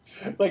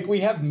like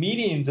we have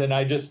meetings, and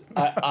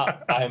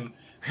I'm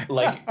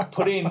like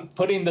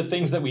putting the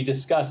things that we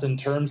discuss in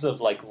terms of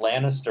like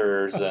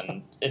Lannisters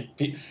and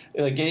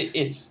like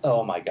it's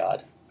oh my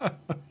God.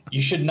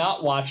 You should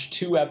not watch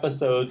 2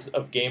 episodes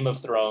of Game of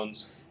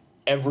Thrones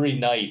every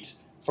night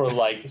for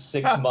like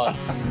 6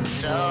 months.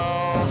 So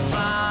far,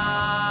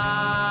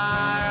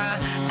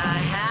 I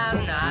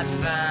have not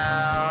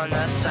found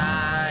the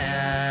science.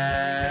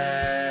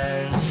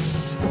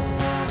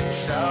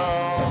 So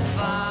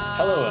far.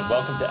 Hello and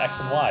welcome to X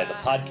and Y, the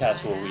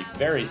podcast where we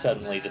very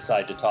suddenly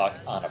decide to talk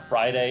on a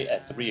Friday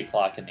at 3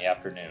 o'clock in the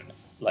afternoon.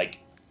 Like,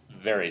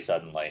 very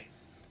suddenly.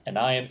 And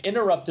I am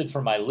interrupted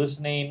from my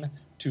listening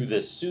to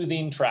the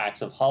soothing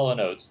tracks of Hall &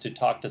 Oates to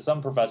talk to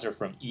some professor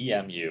from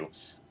EMU.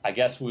 I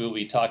guess we will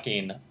be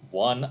talking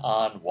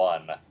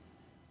one-on-one.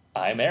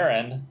 I'm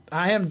Aaron.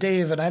 I am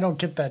Dave, and I don't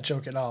get that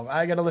joke at all.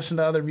 I got to listen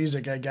to other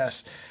music, I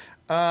guess.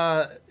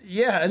 Yeah,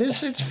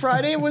 it's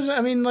Friday. We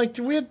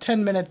had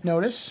 10-minute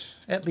notice,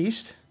 at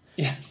least.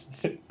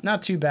 Yes.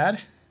 Not too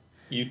bad.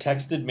 You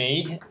texted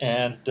me,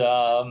 and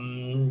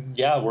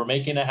we're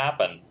making it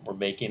happen. We're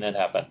making it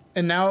happen.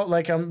 And now,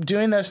 I'm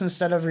doing this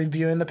instead of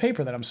reviewing the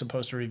paper that I'm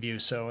supposed to review,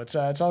 so it's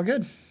all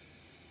good.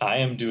 I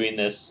am doing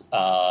this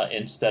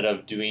instead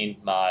of doing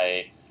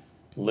my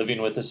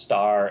Living with a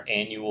Star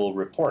annual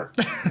report,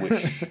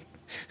 which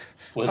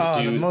was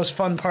due the most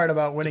fun part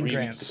about winning 3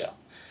 grants. weeks ago.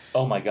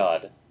 Oh my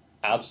God,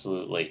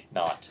 absolutely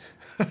not.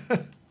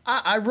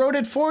 I wrote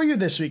it for you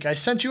this week. I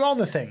sent you all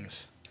the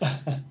things.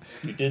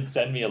 You did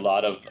send me a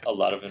lot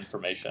of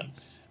information,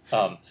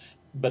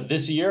 but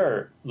this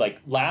year, like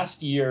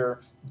last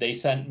year, they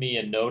sent me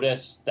a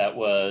notice that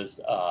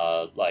was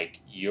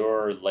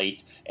you're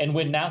late. And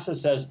when NASA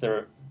says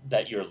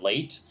that you're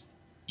late,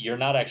 you're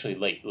not actually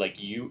late.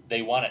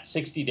 They want it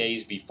 60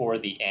 days before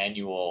the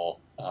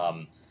annual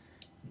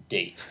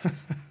date,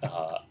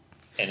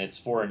 and it's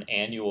for an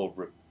annual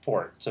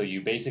report. So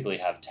you basically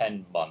have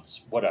 10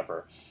 months,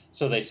 whatever.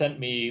 So they sent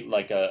me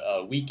like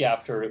a week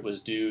after it was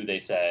due. They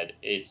said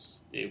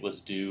it was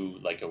due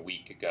like a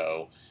week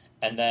ago.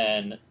 And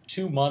then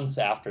 2 months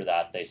after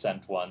that, they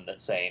sent one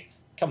that's saying,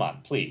 come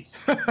on, please.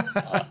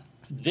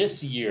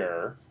 This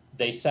year,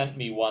 they sent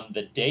me one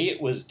the day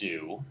it was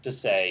due to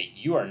say,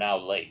 you are now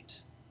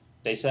late.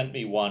 They sent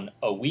me one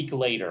a week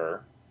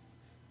later.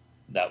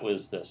 That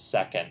was the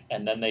 2nd.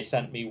 And then they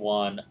sent me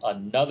one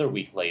another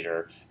week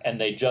later.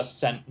 And they just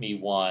sent me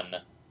one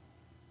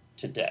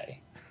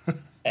today.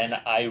 And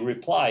I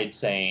replied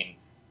saying,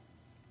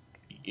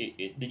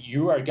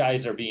 you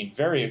guys are being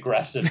very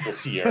aggressive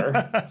this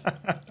year.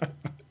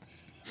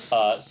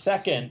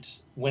 Second,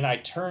 when I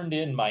turned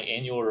in my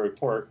annual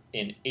report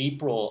in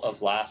April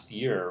of last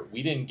year,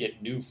 we didn't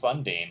get new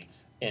funding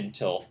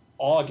until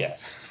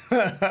August.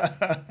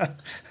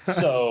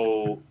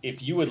 So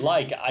if you would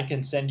like, I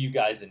can send you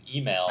guys an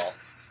email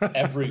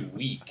every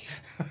week,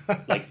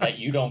 like that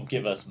you don't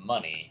give us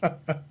money.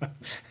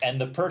 And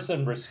the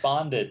person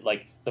responded,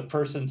 the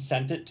person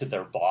sent it to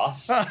their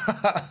boss.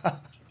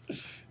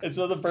 And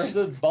so the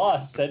person's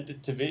boss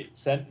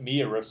sent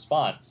me a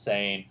response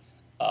saying,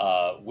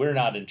 we're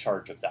not in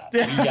charge of that.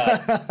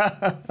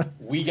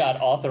 We got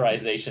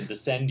authorization to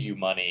send you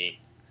money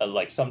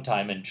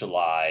sometime in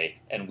July,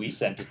 and we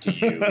sent it to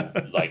you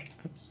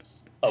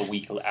a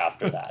week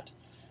after that.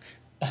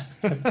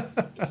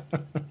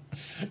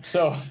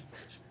 So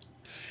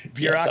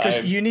bureaucracy.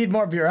 Yes, you need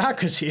more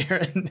bureaucracy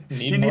here.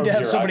 You need to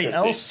have somebody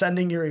else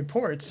sending your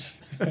reports.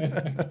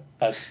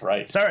 That's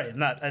right. Sorry,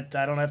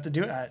 I don't have to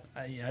do it.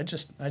 I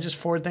just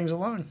forward things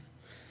along.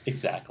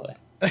 Exactly.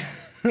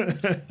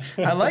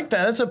 I like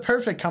that. That's a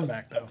perfect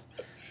comeback, though.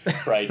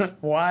 Right.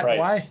 Why? Right.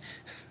 Why?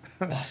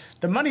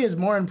 The money is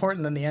more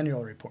important than the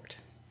annual report.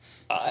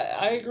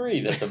 I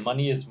agree that the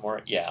money is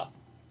more. Yeah.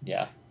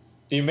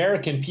 The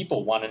American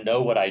people want to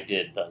know what I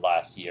did the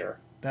last year.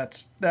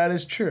 That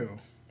is true,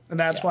 and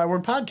that's why we're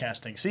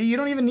podcasting. See, you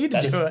don't even need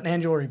to do an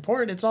annual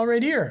report; it's all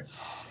right here.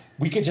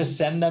 We could just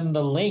send them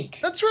the link.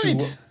 That's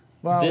right.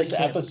 This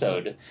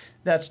episode.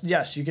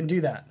 Yes, you can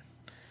do that.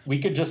 We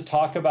could just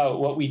talk about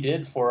what we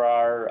did for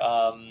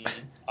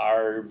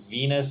our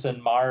Venus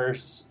and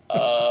Mars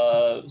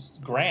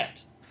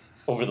grant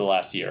over the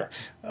last year.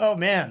 Oh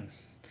man,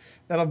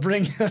 that'll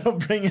bring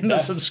in the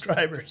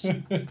subscribers.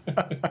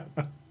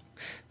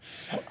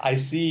 I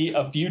see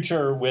a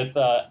future with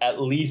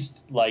at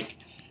least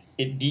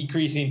it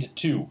decreasing to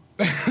 2.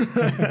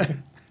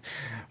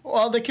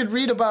 Well, they could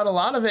read about a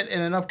lot of it in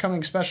an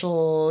upcoming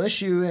special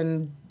issue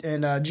in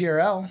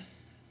GRL.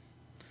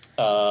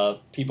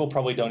 People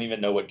probably don't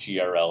even know what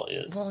GRL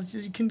is. Well,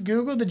 you can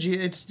Google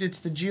it's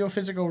the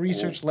Geophysical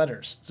Research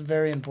Letters. It's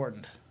very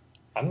important.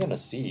 I'm gonna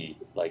see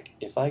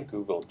if I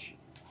Google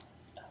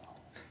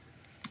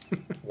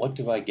what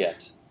do I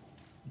get?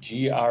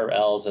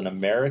 GRL's an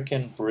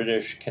American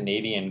British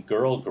Canadian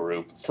girl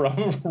group from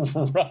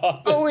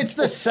Robin. Oh, it's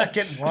the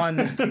second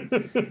one.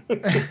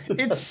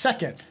 It's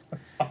second.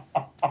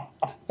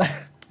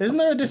 Isn't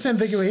there a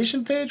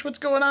disambiguation page? What's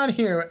going on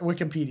here at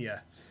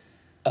Wikipedia?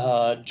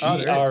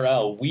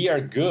 GRL, we are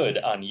good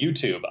on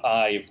YouTube.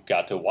 I've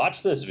got to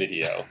watch this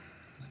video.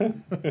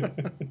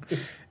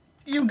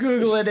 You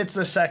Google it, it's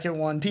the second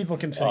one. People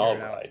can figure All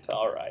it out. right,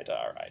 all right,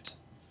 all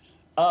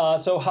right.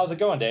 So how's it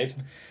going, Dave?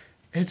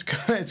 It's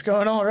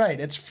going all right.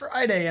 It's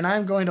Friday, and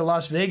I'm going to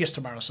Las Vegas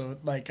tomorrow, so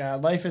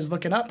life is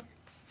looking up.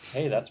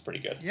 Hey, that's pretty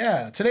good.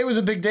 Yeah, today was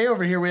a big day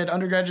over here. We had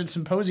undergraduate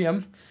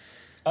symposium,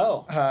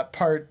 Oh,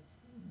 part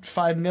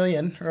 5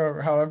 million,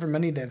 or however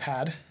many they've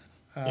had.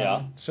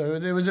 yeah. So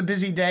it was a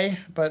busy day,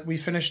 but we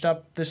finished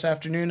up this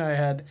afternoon. I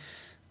had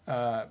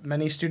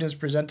many students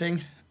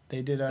presenting.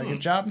 They did a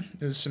good job.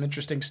 There was some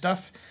interesting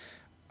stuff.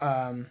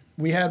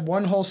 We had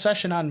one whole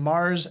session on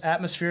Mars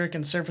atmospheric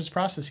and surface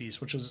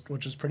processes, which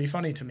was pretty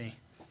funny to me.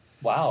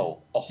 Wow,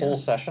 a whole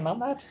session on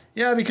that?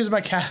 Yeah, because my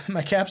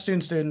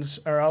capstone students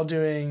are all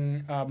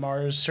doing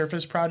Mars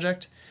surface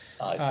project,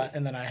 I see.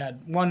 and then I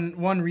had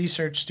one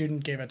research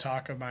student gave a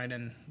talk of mine,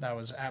 and that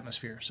was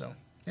atmosphere. So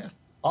yeah,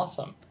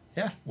 Awesome.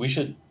 yeah, We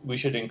should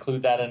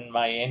include that in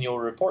my annual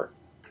report.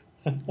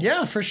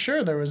 yeah, for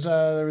sure. There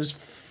was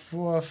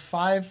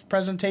 5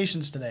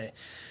 presentations today,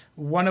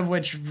 one of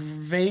which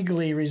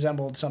vaguely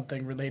resembled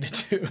something related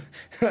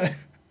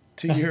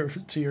to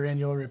your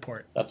annual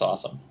report. That's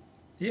awesome.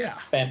 Yeah.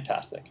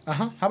 Fantastic.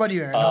 How about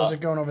you, Aaron? How's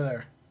it going over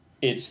there?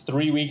 It's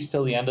 3 weeks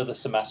till the end of the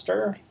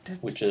semester,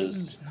 That which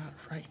is seems not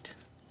right.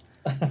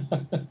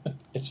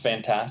 it's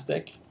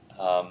fantastic.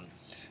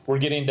 We're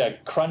getting to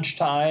crunch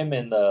time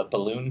in the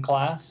balloon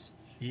class.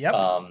 Yep.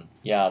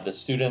 Yeah, the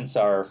students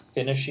are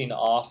finishing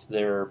off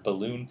their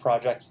balloon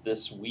projects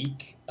this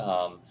week.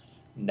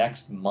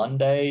 Next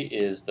Monday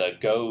is the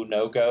go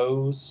no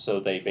goes,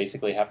 so they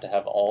basically have to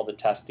have all the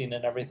testing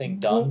and everything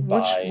done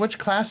by. Which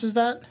class is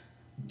that?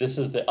 This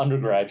is the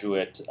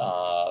undergraduate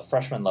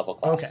freshman level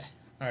class. Okay.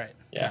 All right.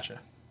 Yeah. Gotcha.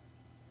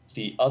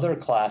 The other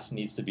class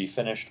needs to be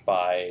finished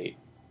by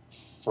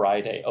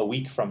Friday, a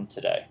week from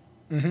today.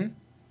 Mm-hmm.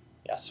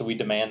 Yeah, so we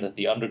demand that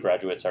the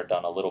undergraduates are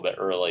done a little bit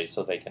early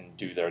so they can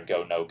do their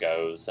go no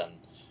goes, and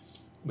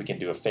we can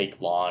do a fake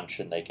launch,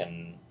 and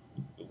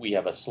we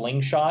have a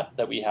slingshot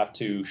that we have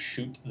to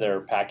shoot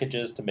their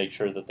packages to make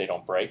sure that they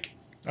don't break.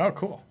 Oh,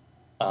 cool.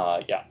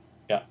 Yeah.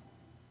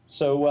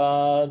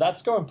 So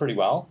that's going pretty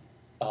well.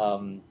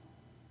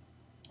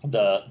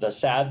 The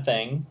sad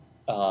thing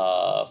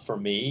for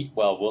me,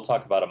 well, we'll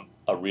talk about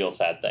a real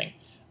sad thing,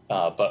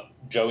 but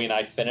Joey and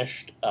I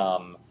finished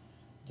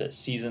the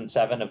season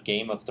 7 of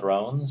Game of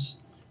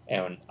Thrones,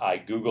 and I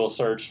Google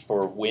searched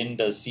for when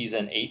does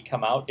season 8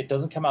 come out. It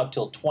doesn't come out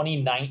till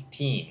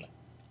 2019.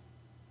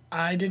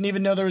 I didn't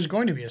even know there was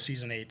going to be a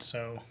season 8,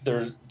 so...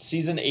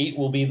 Season 8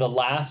 will be the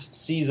last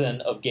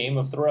season of Game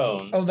of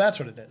Thrones. Oh, that's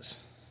what it is.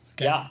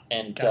 Okay. Yeah,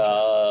 and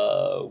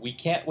Gotcha. We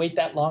can't wait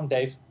that long,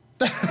 Dave.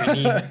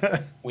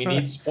 We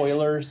need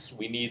spoilers.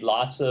 We need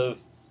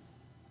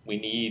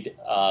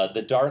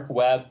the dark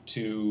web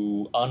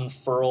to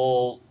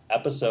unfurl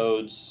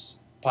episodes,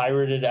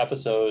 pirated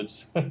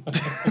episodes.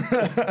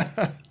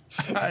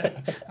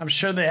 I'm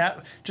sure they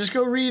have. Just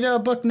go read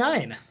book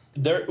 9.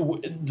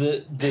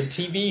 The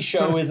TV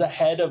show is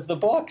ahead of the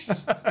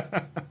books.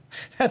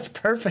 That's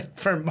perfect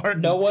for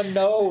Martin. No one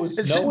knows.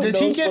 Does he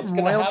knows get what's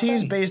gonna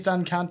royalties happen. based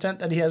on content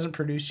that he hasn't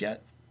produced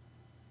yet?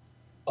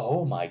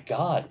 Oh my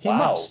God! He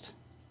Wow. must.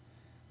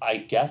 I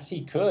guess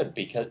he could,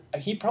 because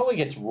he probably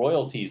gets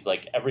royalties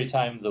like every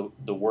time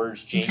the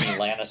words Jaime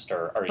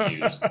Lannister are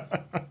used.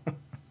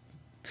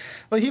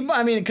 Well,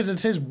 because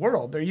it's his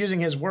world. They're using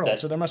his world,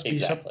 so there must be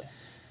exactly. some.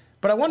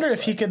 But I wonder That's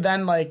if he right. could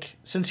then,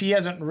 since he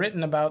hasn't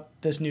written about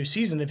this new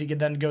season, if he could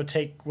then go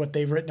take what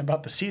they've written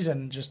about the season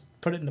and just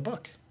put it in the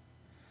book.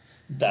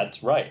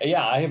 That's right.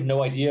 Yeah, I have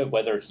no idea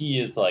whether he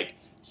is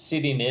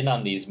sitting in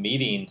on these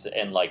meetings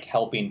and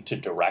helping to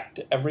direct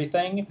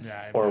everything, Yeah,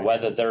 I have or no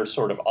whether they're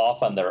sort of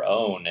off on their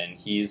own and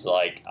he's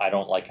like, I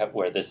don't like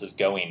where this is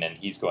going, and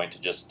he's going to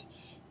just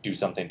do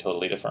something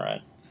totally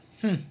different.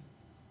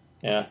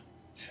 Yeah.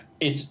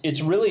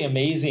 It's really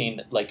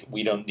amazing.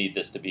 We don't need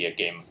this to be a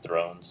Game of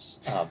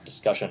Thrones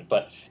discussion,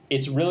 but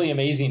it's really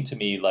amazing to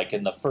me.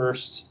 In the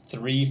first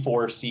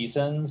 3-4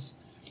 seasons,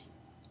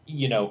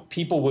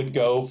 people would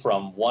go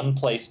from one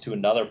place to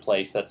another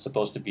place that's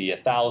supposed to be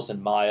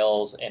 1,000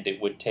 miles, and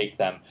it would take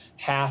them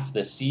half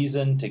the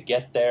season to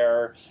get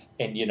there.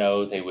 And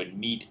they would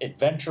meet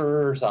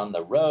adventurers on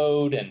the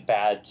road, and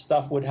bad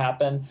stuff would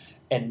happen.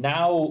 And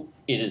now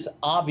it is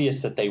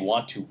obvious that they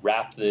want to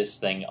wrap this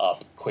thing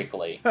up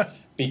quickly.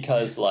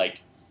 Because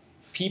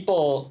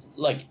people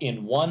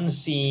in one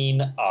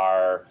scene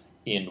are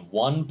in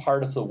one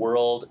part of the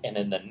world, and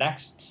in the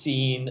next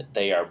scene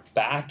they are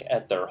back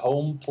at their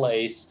home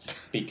place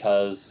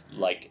because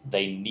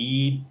they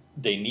need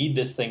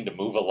this thing to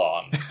move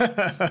along.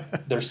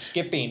 They're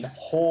skipping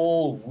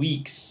whole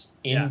weeks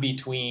in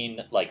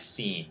between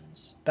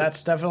scenes.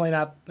 That's definitely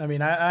not.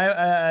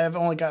 I've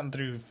only gotten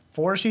through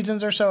 4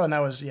 seasons or so, and that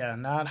was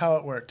not how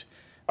it worked.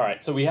 All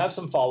right, so we have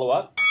some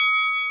follow-up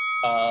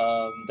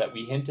that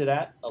we hinted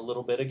at a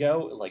little bit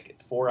ago,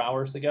 4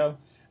 hours ago.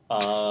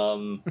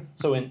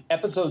 So in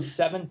episode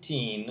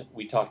 17,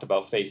 we talked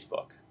about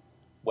Facebook,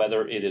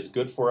 whether it is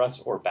good for us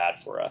or bad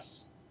for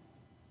us.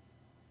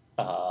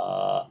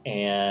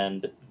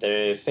 And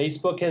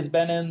Facebook has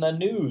been in the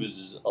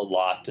news a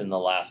lot in the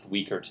last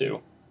week or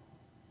two.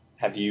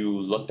 Have you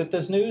looked at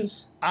this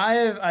news?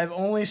 I've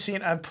only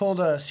seen, I've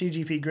pulled a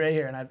CGP Grey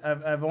here, and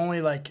I've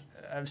only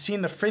I've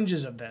seen the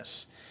fringes of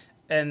this,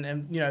 and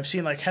I've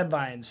seen like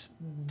headlines,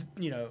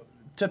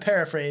 to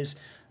paraphrase,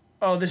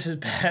 oh, this is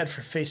bad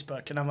for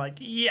Facebook, and I'm like,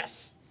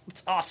 yes,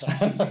 it's awesome.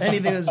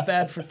 Anything that's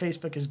bad for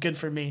Facebook is good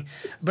for me,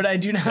 but I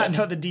do not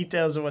know the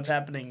details of what's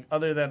happening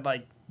other than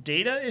like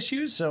data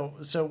issues. So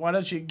why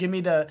don't you give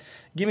me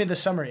the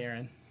summary,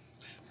 Aaron?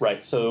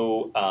 Right.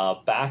 So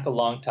back a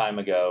long time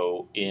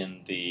ago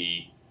in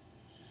the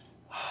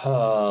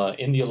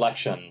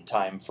election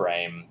time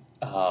frame,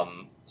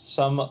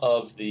 some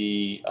of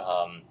the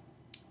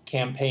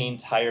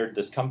campaigns hired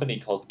this company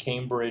called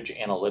Cambridge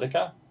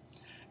Analytica,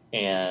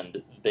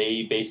 and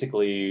they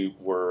basically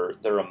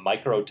they're a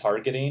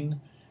micro-targeting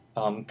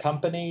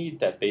company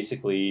that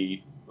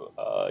basically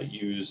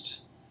used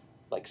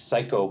like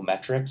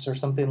psychometrics or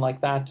something like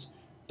that.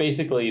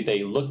 Basically,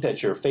 they looked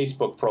at your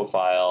Facebook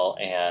profile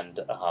and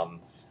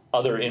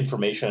other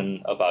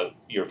information about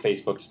your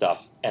Facebook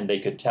stuff, and they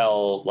could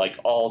tell like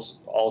all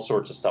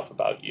sorts of stuff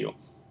about you.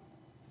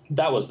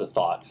 That was the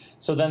thought.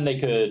 So then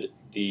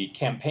the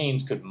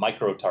campaigns could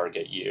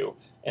micro-target you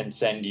and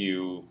send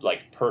you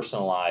like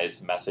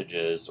personalized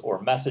messages,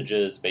 or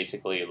messages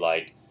basically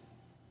like,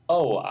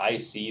 oh, I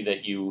see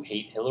that you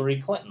hate Hillary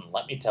Clinton.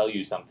 Let me tell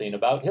you something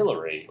about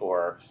Hillary.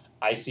 Or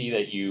I see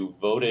that you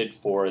voted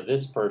for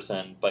this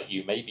person, but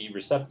you may be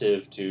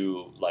receptive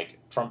to like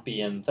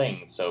Trumpian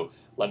things. So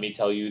let me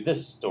tell you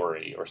this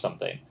story or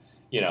something.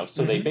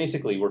 So they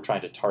basically were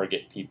trying to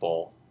target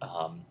people,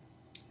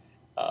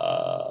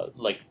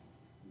 like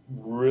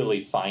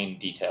really fine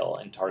detail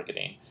and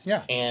targeting.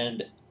 Yeah.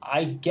 And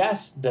I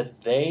guess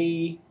that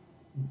they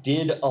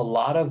did a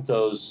lot of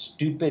those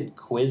stupid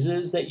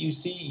quizzes that you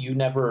see. You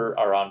never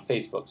are on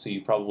Facebook, so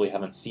you probably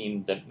haven't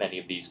seen many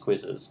of these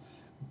quizzes.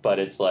 But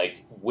it's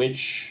like,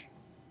 which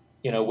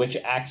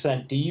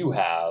accent do you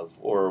have,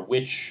 or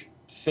which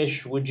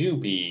fish would you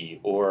be,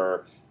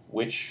 or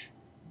which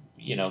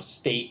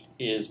state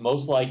is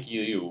most like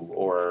you,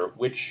 or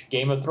which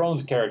Game of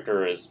Thrones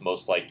character is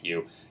most like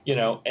you,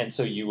 and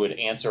so you would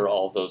answer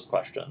all those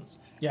questions,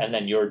 and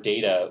then your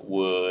data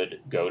would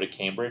go to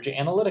Cambridge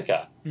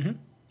Analytica.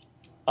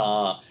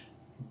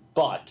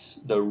 But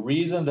the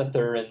reason that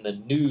they're in the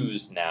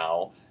news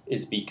now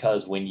is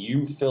because when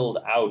you filled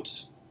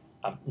out,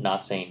 I'm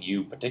not saying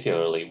you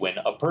particularly, when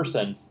a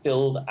person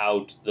filled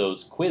out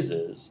those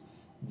quizzes,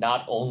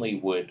 not only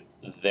would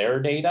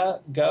their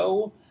data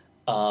go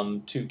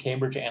to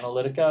Cambridge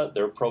Analytica,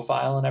 their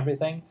profile and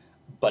everything,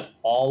 but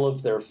all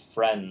of their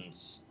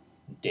friends'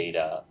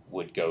 data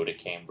would go to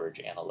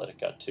Cambridge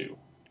Analytica too.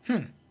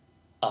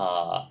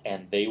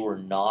 And they were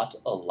not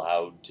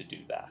allowed to do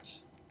that.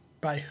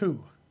 By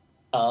who?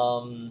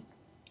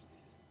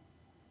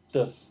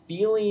 The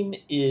feeling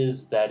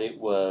is that it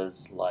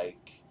was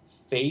like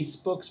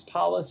Facebook's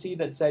policy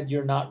that said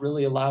you're not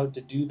really allowed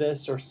to do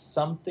this or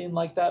something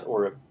like that,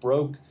 or it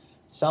broke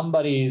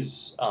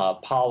somebody's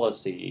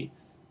policy,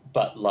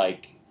 but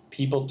like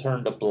people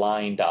turned a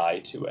blind eye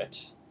to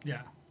it.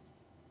 Yeah.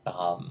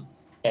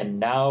 And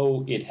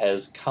now it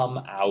has come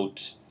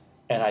out,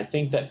 and I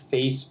think that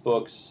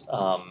Facebook's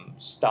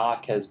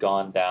stock has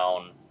gone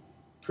down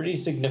pretty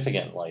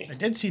significantly. I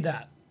did see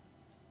that.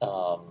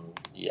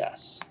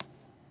 Yes.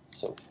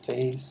 So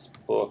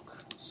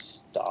Facebook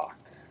stock.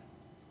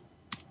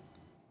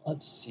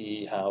 Let's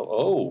see how.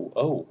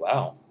 Oh,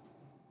 wow.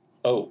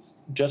 Oh,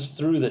 just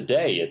through the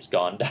day, it's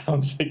gone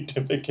down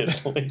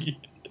significantly.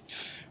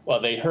 Well,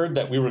 they heard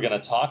that we were going to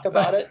talk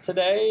about it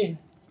today,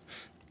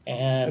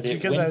 and That's it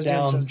because went I was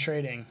down doing some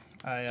trading.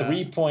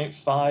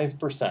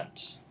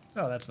 3.5%.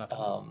 Oh, that's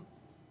nothing.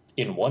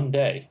 In one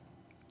day.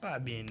 I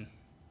mean,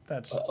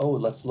 that's...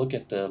 Let's look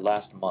at the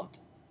last month.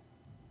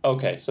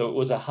 Okay, so it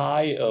was a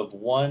high of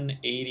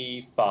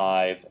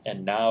 185,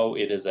 and now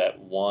it is at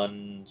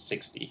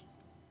 160.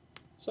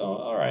 So,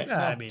 all right,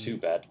 not too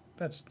bad.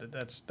 That's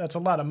a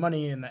lot of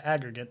money in the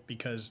aggregate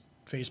because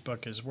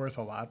Facebook is worth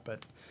a lot,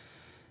 but...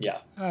 Yeah.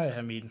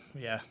 I mean,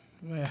 yeah.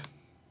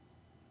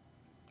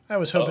 I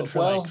was hoping for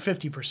like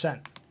 50%.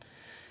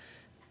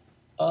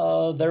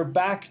 They're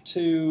back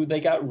to...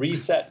 They got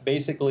reset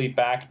basically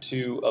back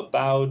to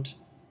about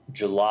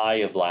July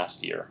of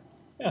last year.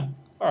 Yeah,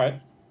 all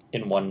right.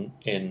 In 1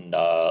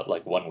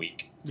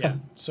 week. Yeah.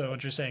 So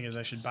what you're saying is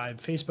I should buy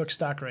Facebook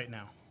stock right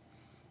now.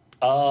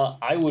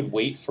 I would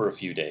wait for a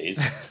few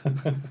days.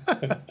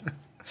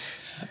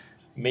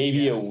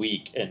 Maybe a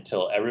week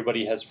until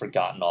everybody has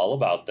forgotten all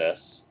about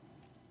this,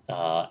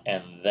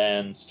 and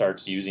then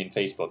starts using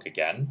Facebook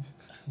again.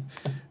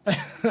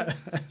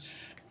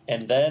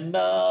 and then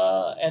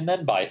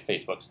buy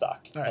Facebook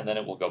stock, right. And then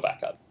it will go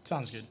back up.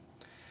 Sounds good.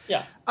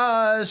 Yeah.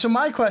 So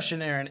my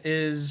question, Aaron,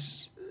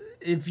 is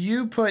if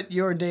you put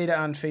your data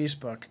on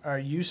Facebook, are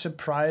you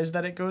surprised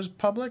that it goes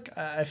public?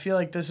 I feel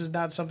like this is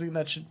not something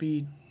that should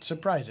be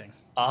surprising.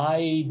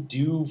 I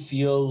do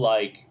feel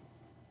like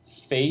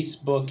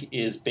Facebook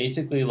is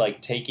basically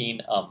like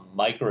taking a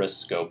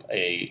microscope,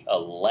 a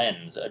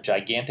lens, a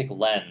gigantic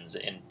lens,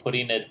 and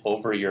putting it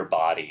over your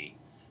body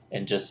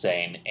and just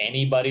saying,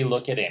 anybody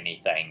look at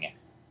anything.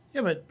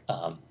 Yeah, but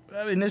I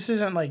mean, this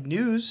isn't like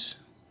news.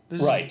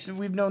 Right.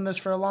 We've known this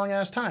for a long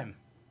ass time.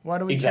 Why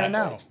do we Exactly.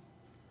 care now?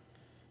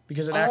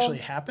 Because it actually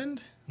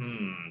happened?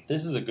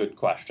 This is a good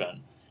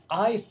question.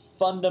 I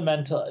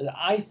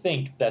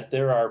think that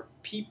there are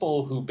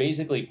people who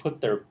basically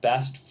put their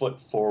best foot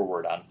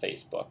forward on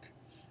Facebook.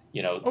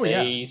 You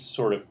know,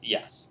 sort of,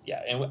 yes,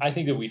 yeah. And I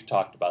think that we've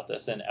talked about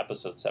this in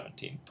episode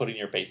 17, putting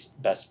your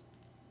best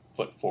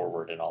foot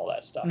forward and all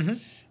that stuff. Mm-hmm.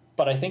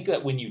 But I think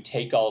that when you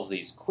take all of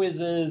these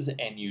quizzes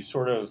and you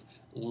sort of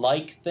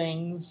like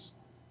things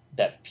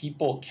that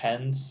people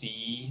can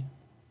see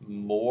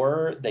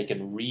more, they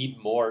can read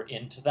more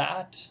into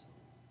that.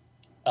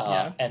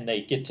 And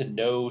they get to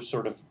know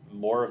sort of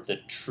more of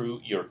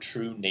your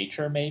true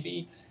nature,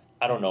 maybe.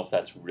 I don't know if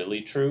that's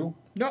really true.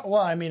 No,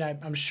 well, I mean,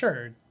 I'm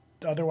sure.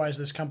 Otherwise,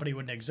 this company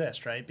wouldn't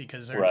exist, right?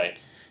 Because they're, right.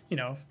 You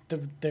know,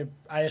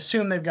 I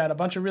assume they've got a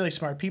bunch of really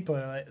smart people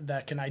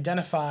that can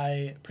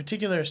identify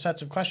particular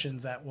sets of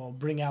questions that will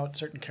bring out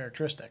certain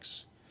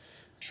characteristics.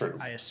 True.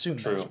 I assume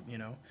True. that's, you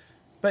know.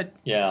 But,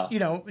 yeah. You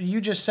know, you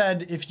just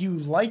said if you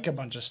like a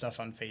bunch of stuff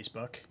on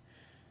Facebook,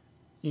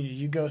 you know,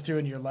 you go through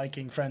and you're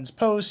liking friends'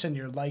 posts and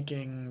you're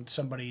liking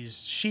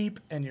somebody's sheep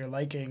and you're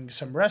liking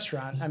some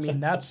restaurant. I mean,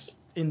 that's,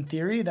 in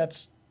theory,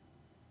 is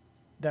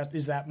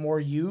that more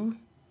you?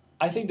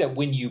 I think that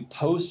when you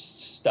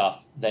post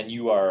stuff, then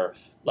you are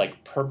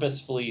like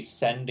purposefully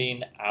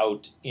sending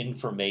out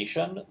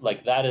information.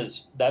 Like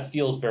that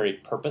feels very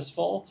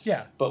purposeful.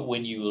 Yeah. But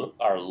when you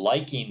are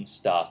liking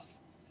stuff,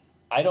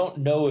 I don't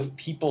know if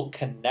people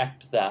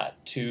connect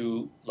that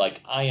to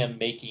like I am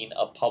making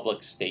a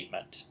public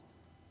statement.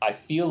 I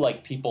feel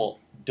like people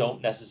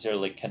don't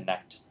necessarily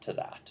connect to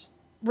that.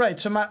 Right.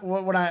 So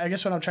I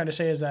guess what I'm trying to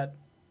say is that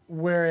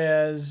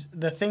whereas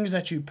the things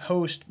that you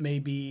post may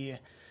be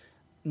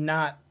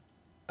not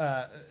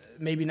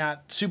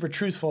super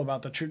truthful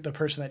about the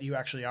person that you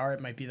actually are.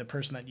 It might be the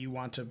person that you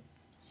want to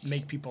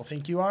make people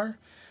think you are.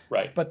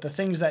 Right. But the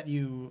things that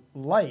you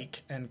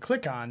like and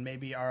click on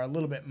maybe are a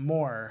little bit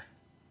more.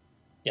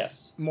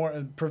 Yes.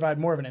 Provide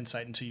more of an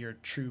insight into your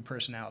true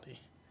personality.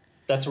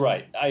 That's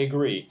right. I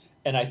agree.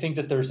 And I think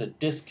that there's a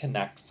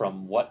disconnect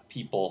from what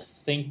people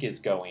think is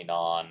going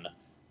on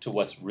to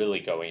what's really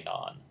going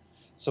on.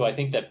 So I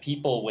think that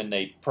people, when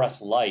they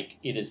press like,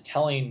 it is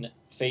telling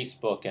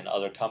Facebook and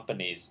other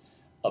companies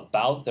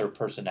about their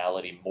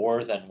personality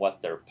more than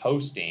what they're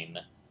posting.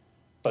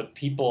 But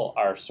people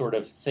are sort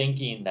of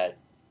thinking that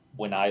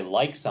when I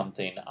like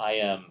something, I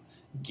am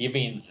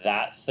giving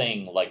that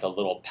thing like a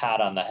little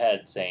pat on the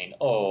head saying,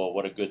 oh,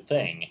 what a good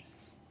thing,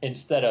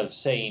 instead of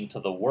saying to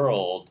the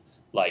world,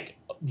 like,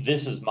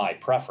 this is my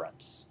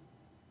preference.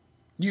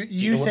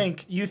 You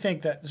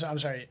think that, so I'm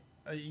sorry.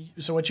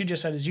 So what you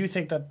just said is you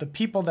think that the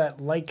people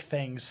that like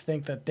things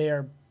think that they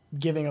are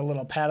giving a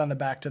little pat on the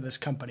back to this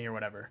company or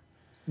whatever.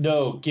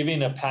 No,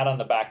 giving a pat on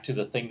the back to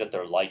the thing that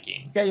they're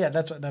liking. Yeah,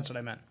 that's what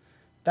I meant.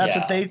 That's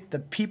what the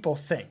people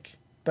think.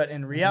 But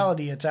in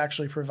reality, it's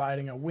actually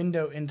providing a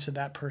window into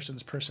that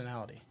person's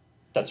personality.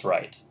 That's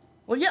right.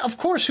 Well, yeah, of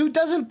course. Who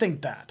doesn't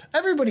think that?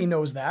 Everybody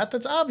knows that.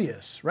 That's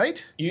obvious,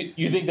 right?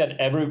 You think that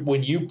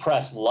when you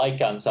press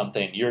like on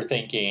something, you're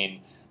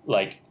thinking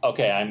like,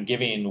 okay, I'm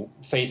giving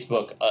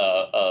Facebook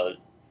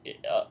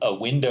a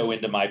window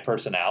into my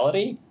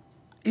personality?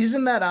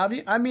 Isn't that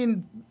obvious? I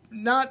mean,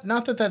 not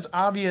that that's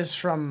obvious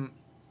from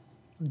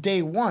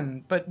day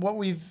one, but what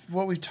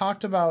we've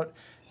talked about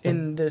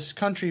in this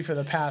country for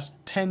the past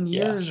 10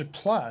 years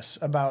plus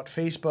about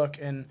Facebook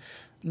and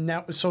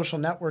social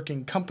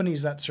networking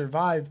companies that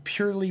survive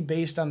purely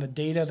based on the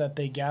data that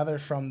they gather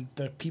from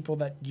the people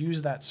that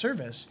use that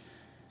service.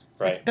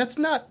 Right.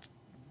 Like,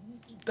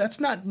 that's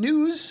not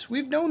news.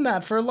 We've known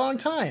that for a long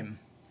time.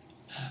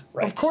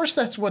 Right. Of course,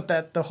 that's what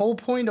the whole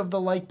point of the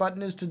like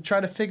button is, to try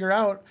to figure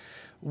out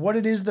what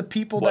it is the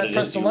people that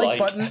press the like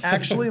button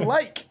actually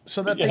like,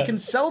 so that they can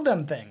sell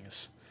them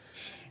things.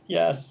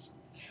 Yes.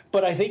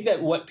 But I think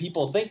that what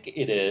people think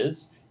it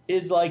is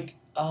like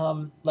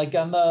on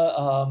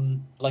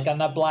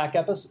that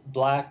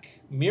Black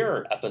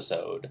Mirror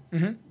episode,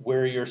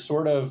 where you're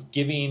sort of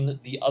giving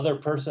the other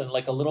person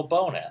like a little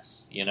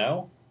bonus, you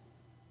know?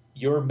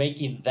 You're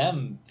making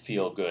them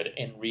feel good.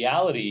 In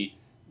reality,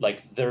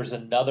 like there's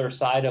another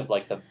side of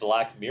like the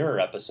Black Mirror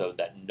episode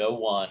that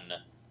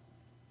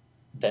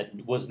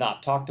was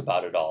not talked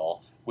about at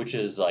all, which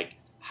is like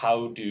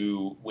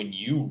when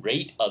you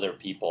rate other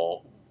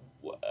people,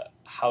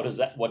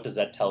 what does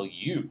that tell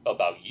you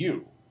about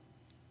you?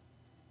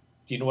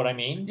 Do you know what I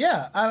mean?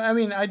 Yeah, I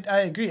mean, I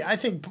agree. I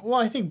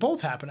think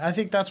both happen. I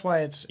think that's why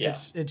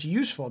it's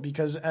useful,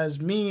 because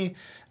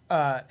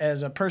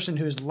as a person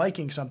who's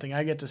liking something,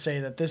 I get to say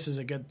that this is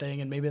a good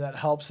thing and maybe that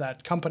helps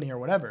that company or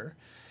whatever.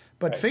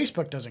 But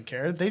Facebook doesn't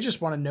care. They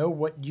just want to know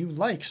what you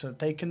like so that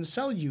they can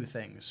sell you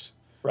things.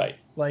 Right.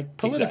 Like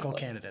political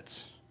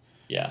candidates.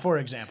 Yeah. For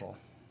example.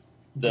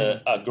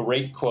 A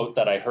great quote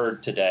that I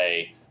heard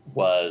today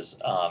was,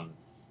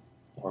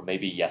 or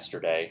maybe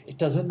yesterday, it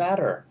doesn't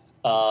matter.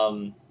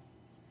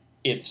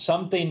 If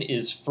something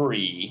is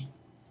free,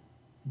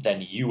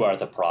 then you are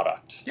the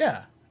product.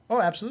 Yeah. Oh,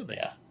 absolutely.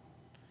 Yeah.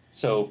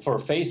 So for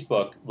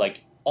Facebook,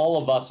 like, all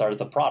of us are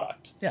the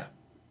product. Yeah.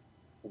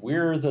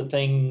 We're the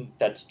thing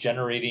that's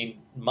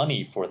generating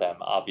money for them,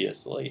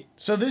 obviously.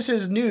 So this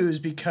is news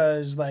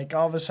because, like,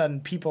 all of a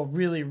sudden people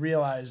really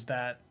realize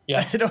that.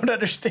 Yeah. I don't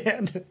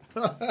understand.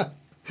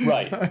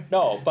 Right.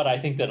 No, but I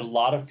think that a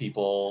lot of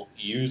people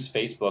use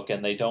Facebook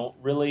and they don't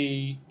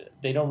really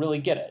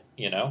get it,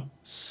 you know?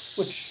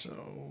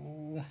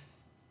 So,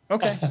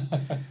 okay.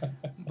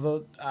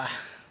 Although,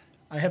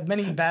 I have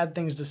many bad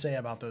things to say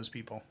about those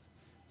people,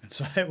 and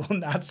so I will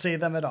not say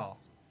them at all.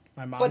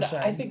 My mom But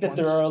said I think that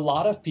once, there are a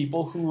lot of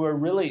people who are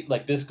really,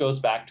 like, this goes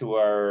back to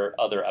our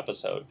other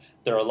episode.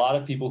 There are a lot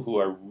of people who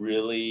are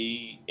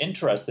really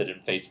interested in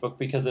Facebook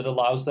because it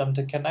allows them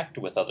to connect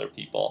with other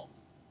people.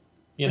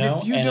 You but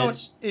know,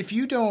 if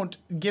you don't,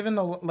 given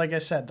the, like I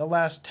said, the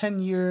last 10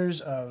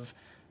 years of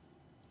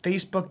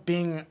Facebook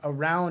being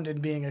around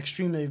and being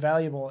extremely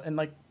valuable, and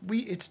like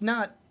it's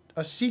not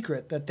a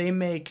secret that they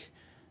make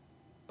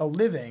a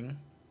living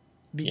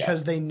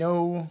because they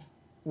know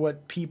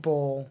what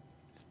people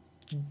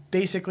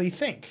basically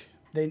think.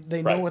 They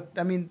know Right. what,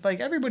 I mean, like,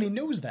 everybody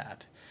knows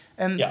that,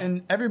 and Yeah.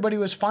 and everybody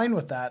was fine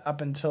with that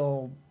up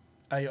until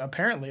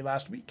apparently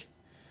last week.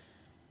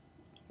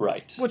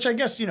 right. Which I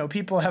guess,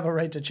 people have a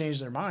right to change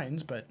their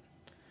minds, but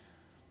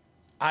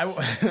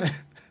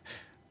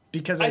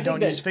because I think don't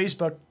that- use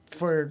Facebook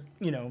for,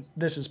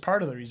 this is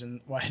part of the reason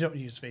why I don't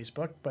use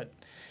Facebook, but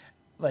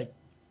like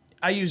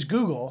I use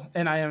Google,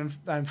 and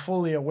I'm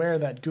fully aware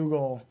that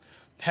Google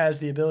has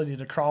the ability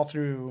to crawl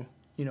through,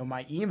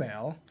 my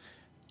email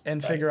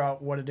and figure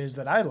out what it is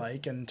that I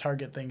like and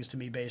target things to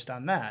me based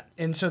on that.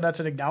 And so that's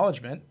an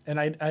acknowledgement, and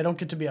I don't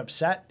get to be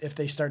upset if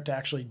they start to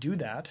actually do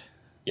that.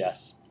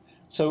 Yes.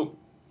 So,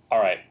 all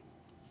right.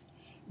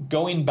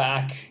 Going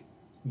back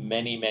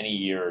many, many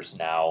years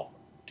now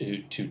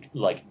to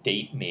like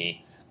date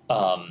me,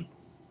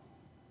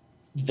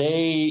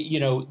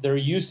 there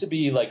used to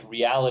be like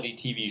reality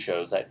TV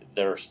shows.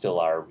 There still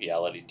are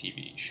reality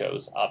TV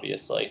shows,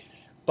 obviously,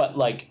 but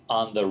like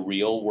on the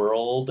Real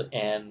World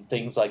and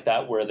things like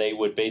that, where they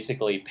would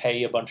basically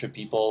pay a bunch of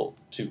people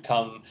to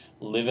come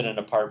live in an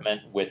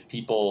apartment with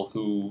people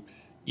who,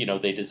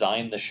 they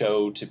designed the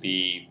show to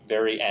be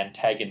very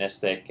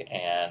antagonistic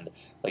and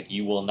like,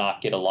 you will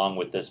not get along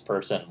with this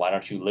person. Why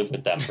don't you live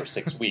with them for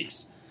 6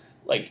 weeks?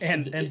 Like,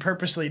 And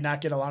purposely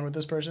not get along with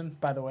this person,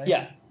 by the way.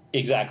 yeah,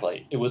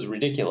 exactly. It was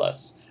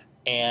ridiculous.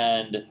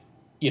 And,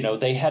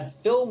 they had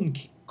film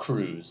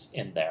crews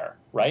in there,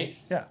 right?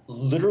 Yeah.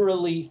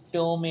 Literally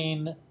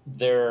filming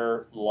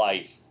their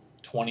life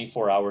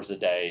 24 hours a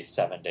day,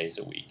 7 days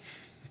a week.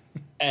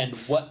 And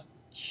what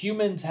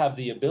humans have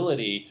the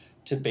ability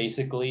to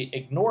basically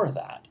ignore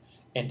that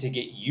and to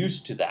get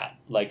used to that.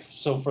 Like,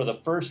 so for the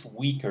first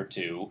week or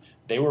two,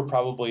 they were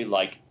probably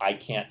like, I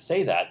can't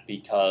say that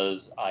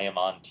because I am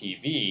on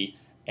TV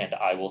and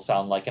I will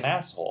sound like an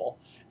asshole.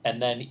 And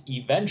then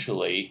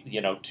eventually,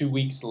 2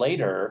 weeks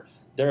later,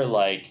 they're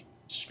like,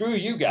 screw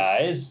you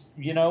guys,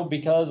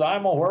 because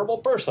I'm a horrible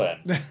person.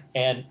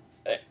 And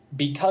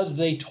because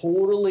they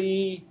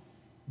totally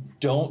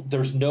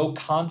there's no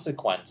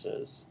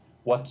consequences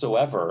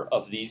whatsoever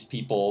of these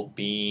people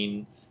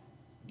being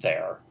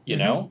there,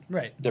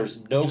 Right.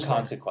 There's no Just there.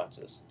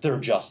 consequences. They're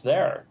just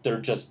there.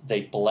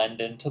 They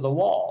blend into the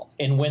wall.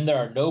 And when there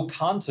are no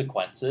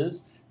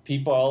consequences,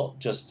 people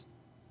just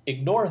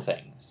ignore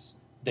things.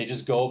 They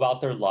just go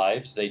about their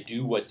lives. They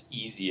do what's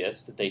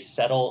easiest. They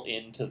settle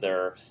into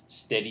their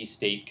steady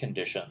state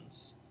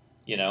conditions,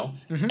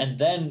 Mhm. And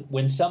then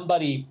when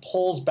somebody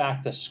pulls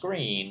back the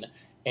screen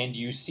and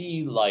you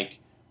see like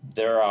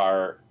there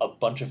are a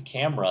bunch of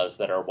cameras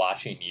that are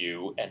watching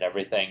you and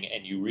everything,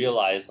 and you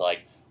realize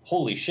like,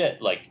 holy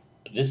shit, like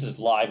this is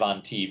live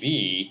on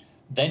TV,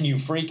 then you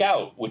freak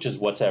out, which is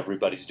what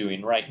everybody's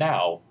doing right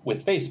now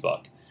with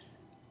Facebook.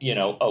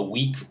 A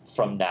week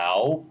from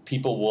now,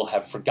 people will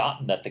have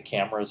forgotten that the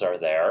cameras are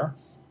there,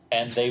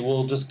 and they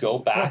will just go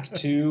back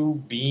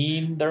to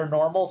being their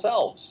normal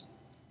selves.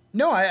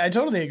 No, I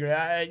totally agree.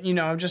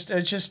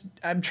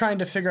 I'm trying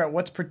to figure out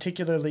what's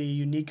particularly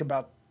unique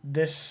about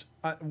this,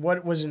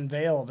 what was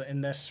unveiled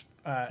in this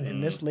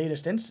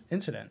latest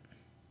incident.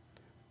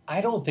 I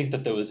don't think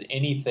that there was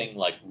anything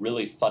like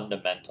really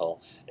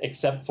fundamental,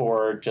 except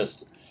for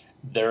just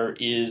there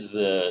is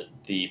the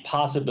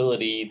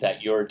possibility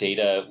that your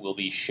data will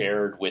be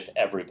shared with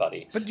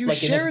everybody. But you Like,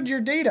 shared your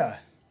data.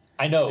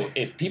 I know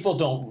if people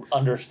don't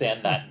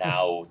understand that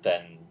now,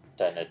 then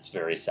it's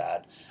very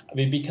sad. I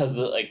mean, because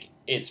like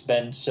it's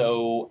been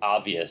so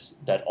obvious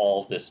that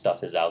all this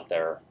stuff is out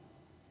there.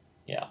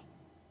 Yeah.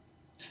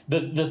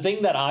 The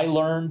thing that I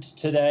learned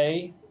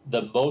today,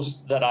 the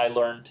most that I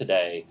learned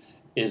today,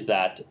 is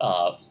that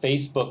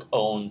Facebook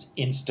owns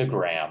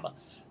Instagram.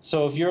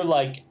 So if you're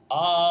like,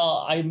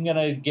 I'm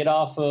gonna get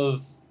off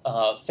of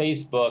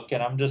Facebook,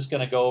 and I'm just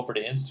going to go over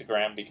to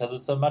Instagram because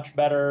it's a much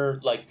better,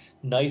 like,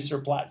 nicer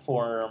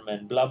platform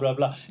and blah, blah,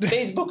 blah.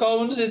 Facebook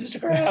owns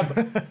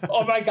Instagram.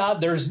 Oh, my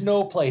God, there's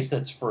no place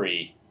that's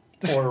free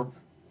or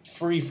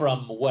free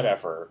from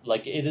whatever.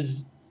 Like,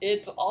 it's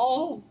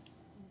all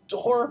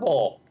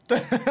horrible.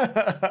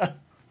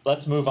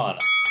 Let's move on.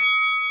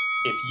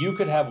 If you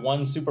could have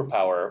one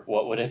superpower,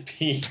 what would it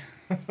be?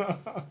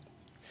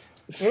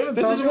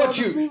 This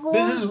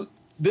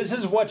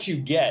is what you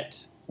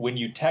get when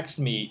you text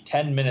me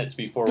 10 minutes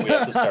before we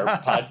have to start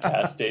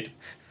podcasting.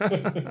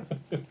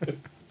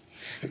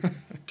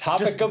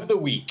 Topic of the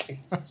week,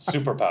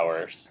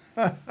 superpowers.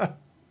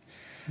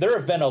 There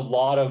have been a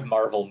lot of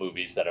Marvel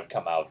movies that have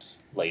come out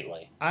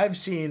lately. I've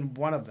seen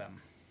one of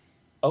them.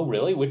 Oh,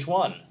 really? Which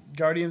one?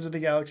 Guardians of the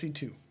Galaxy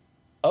 2.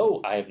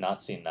 Oh, I have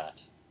not seen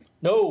that.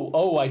 No,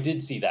 oh, I did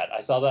see that.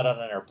 I saw that on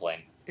an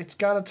airplane. It's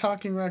got a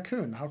talking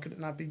raccoon. How could it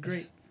not be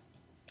great?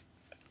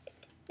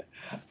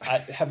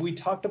 Have we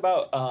talked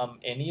about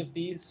any of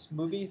these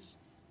movies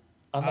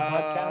on the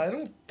podcast? I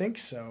don't think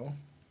so.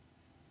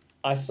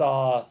 I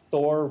saw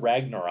Thor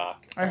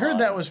Ragnarok. I heard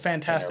that was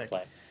fantastic.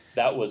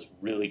 That was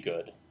really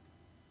good.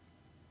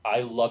 I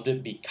loved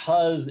it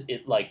because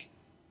it, like,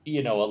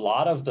 you know, a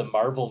lot of the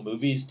Marvel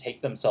movies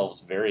take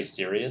themselves very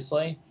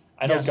seriously.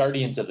 I know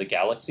Guardians of the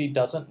Galaxy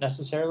doesn't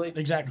necessarily.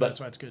 Exactly, but that's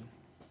why it's good.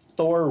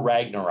 Thor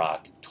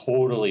Ragnarok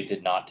totally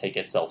did not take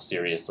itself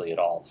seriously at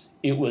all.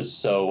 It was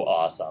so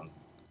awesome.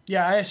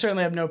 Yeah, I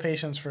certainly have no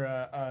patience for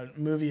a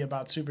movie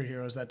about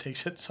superheroes that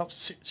takes itself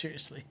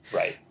seriously.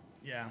 Right.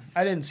 Yeah,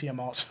 I didn't see them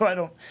all, so I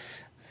don't.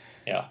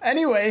 Yeah.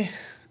 Anyway,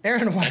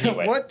 Aaron,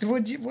 what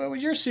would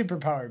your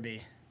superpower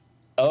be?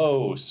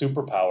 Oh,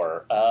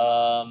 superpower.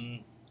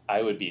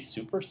 I would be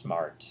super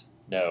smart.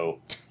 No,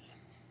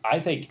 I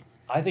think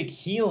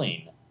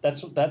healing.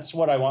 That's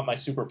what I want my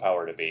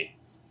superpower to be.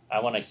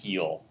 I want to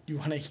heal. You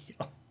want to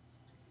heal?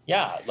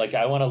 Yeah, like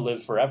I want to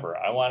live forever.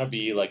 I want to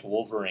be like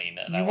Wolverine,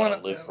 and I want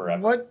to live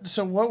forever.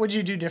 What would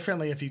you do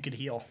differently if you could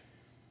heal?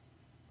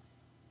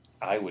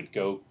 I would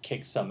go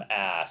kick some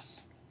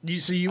ass.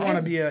 You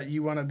want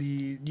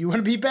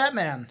to be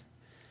Batman?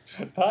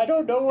 I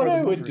don't know what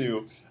I would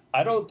do.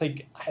 I don't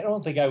think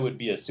I would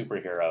be a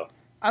superhero.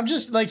 I'm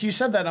just like you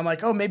said that. I'm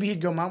like, oh, maybe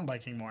he'd go mountain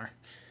biking more.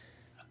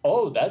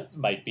 Oh, that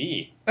might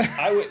be.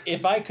 I would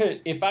if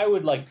I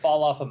would like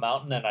fall off a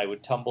mountain and I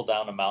would tumble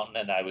down a mountain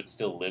and I would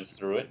still live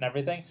through it and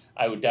everything.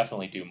 I would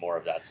definitely do more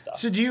of that stuff.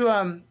 So do you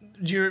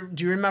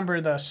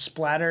remember the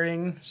splatters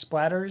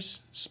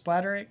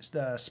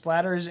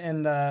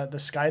in the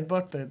Sky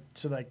book? The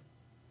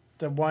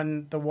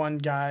one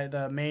guy,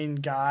 the main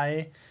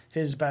guy,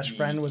 his best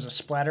friend was a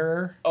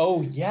splatterer.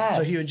 Oh yes.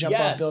 So he would jump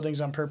off buildings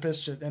on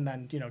purpose and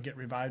then get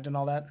revived and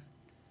all that.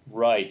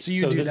 Right. So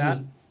you do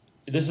that.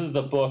 This is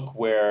the book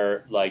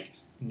where, like,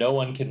 no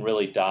one can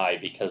really die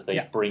because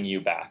they bring you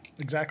back.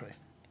 Exactly.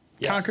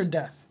 Yes. Conquered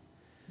death.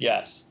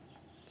 Yes.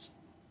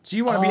 So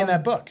you want to be in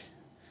that book.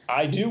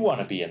 I do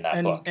want to be in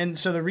that book. And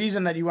so the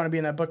reason that you want to be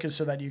in that book is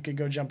so that you could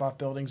go jump off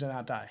buildings and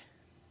not die.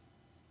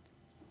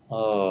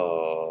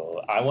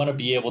 Oh, I want to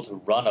be able to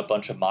run a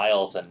bunch of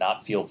miles and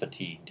not feel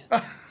fatigued.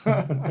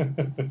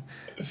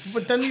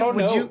 But then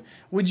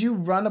would you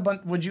run a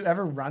bunch? Would you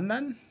ever run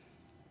then?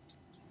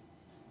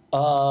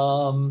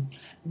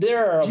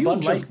 There are a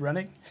bunch of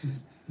running?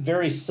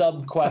 very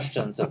sub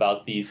questions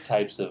about these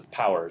types of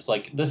powers.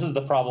 Like, this is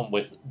the problem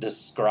with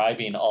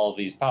describing all of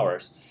these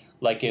powers.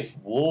 Like, if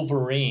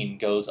Wolverine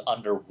goes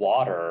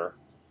underwater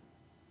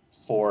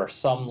for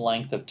some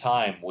length of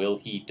time, will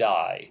he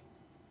die?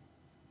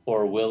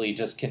 Or will he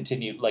just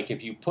continue? Like,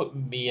 if you put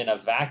me in a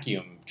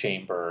vacuum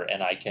chamber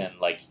and I can,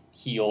 like,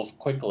 heal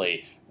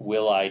quickly,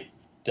 will I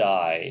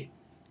die?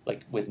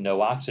 Like, with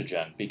no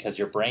oxygen, because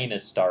your brain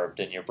is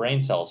starved and your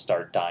brain cells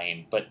start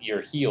dying, but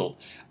you're healed.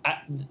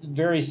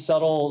 Very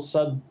subtle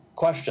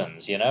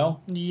sub-questions, you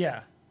know? Yeah.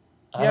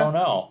 I don't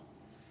know.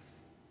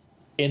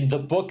 In the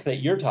book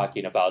that you're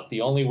talking about, the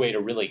only way to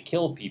really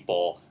kill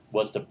people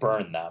was to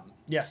burn them.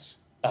 Yes.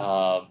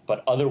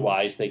 But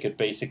otherwise, they could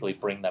basically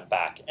bring them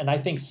back. And I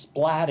think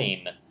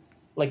splatting,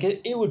 like,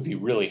 it would be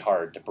really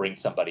hard to bring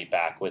somebody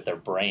back with their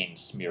brain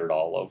smeared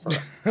all over.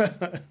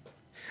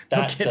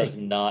 That does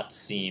not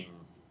seem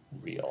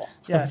real.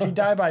 Yeah, if you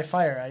die by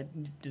fire,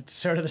 it's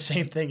sort of the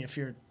same thing if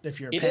you're a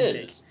pancake. It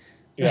is.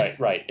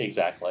 Right,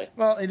 exactly.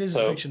 Well, it is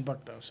a fiction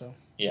book, though, so.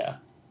 Yeah.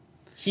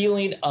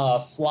 Healing,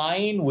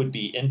 flying would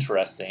be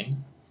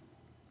interesting.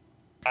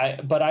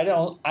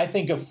 I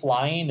think of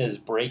flying as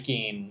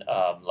breaking,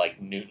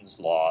 like, Newton's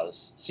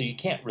laws, so you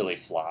can't really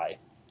fly.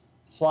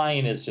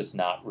 Flying is just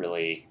not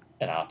really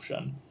an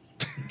option.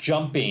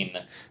 Jumping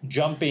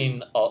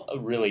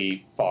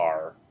really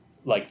far,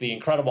 like the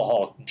Incredible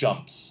Hulk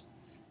jumps.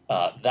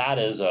 That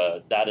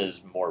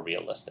is more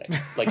realistic.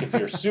 Like, if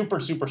you're super,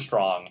 super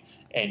strong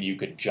and you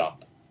could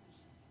jump.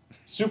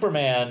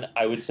 Superman,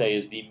 I would say,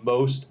 is the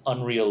most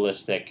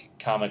unrealistic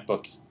comic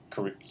book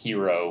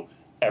hero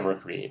ever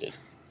created.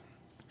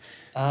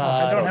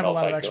 I don't have a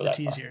lot of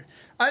expertise here.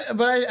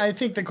 I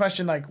think the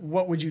question, like,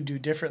 what would you do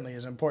differently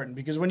is important,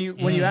 because when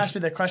you asked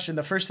me that question,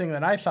 the first thing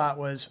that I thought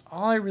was,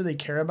 all I really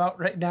care about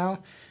right now,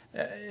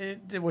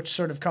 which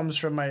sort of comes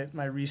from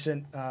my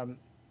recent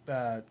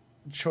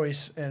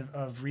choice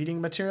of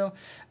reading material,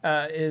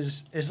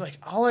 is like,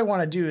 all I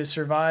want to do is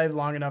survive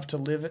long enough to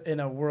live in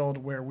a world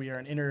where we are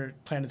an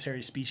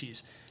interplanetary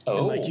species. Oh.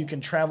 And like you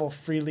can travel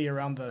freely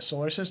around the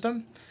solar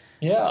system.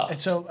 Yeah. And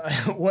so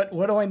what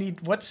do I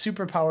need? What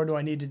superpower do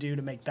I need to do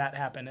to make that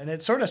happen? And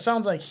it sort of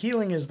sounds like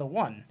healing is the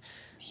one.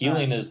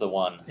 Healing is the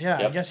one. Yeah,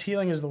 Yep. I guess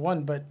healing is the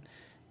one, but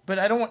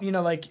I don't want,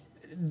 like,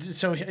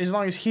 so as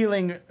long as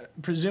healing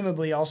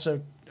presumably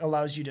also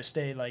allows you to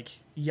stay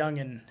like young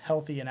and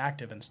healthy and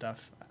active and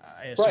stuff.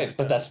 I assume Right,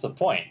 but that's the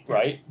point,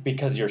 right?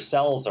 Because your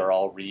cells are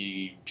all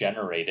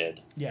regenerated,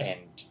 Yeah. and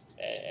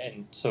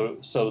so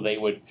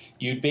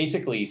you'd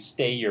basically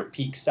stay your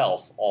peak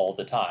self all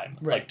the time.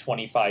 Right. Like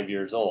 25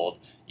 years old,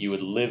 you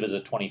would live as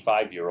a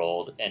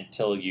 25-year-old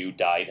until you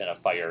died in a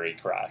fiery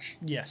crash.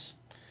 Yes.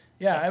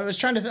 Yeah, I was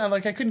trying to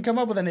like I couldn't come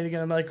up with anything.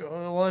 And I'm like,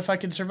 oh, well, if I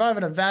could survive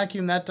in a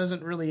vacuum, that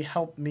doesn't really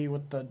help me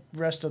with the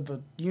rest of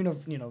the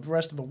the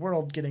rest of the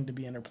world getting to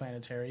be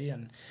interplanetary.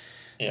 And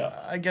Yeah.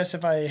 I guess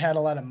if I had a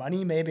lot of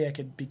money, maybe I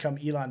could become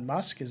Elon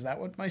Musk. Is that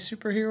what my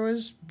superhero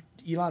is?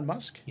 Elon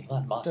Musk?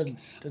 Elon Musk.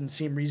 Doesn't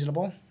seem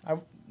reasonable. I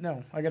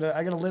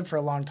gotta live for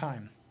a long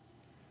time.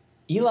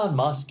 Elon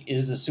Musk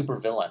is a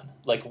supervillain.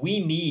 Like we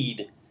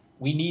need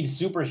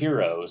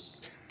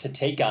superheroes to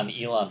take on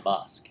Elon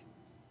Musk.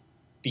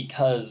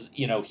 Because,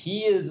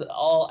 he is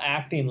all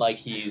acting like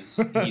he's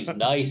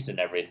nice and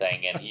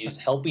everything, and he's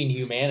helping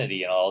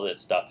humanity and all this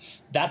stuff.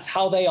 That's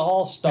how they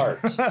all start.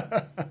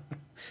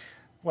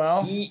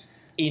 Well,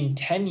 in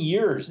 10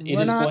 years, it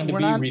is going to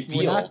be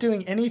revealed. We're not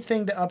doing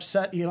anything to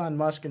upset Elon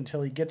Musk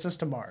until he gets us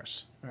to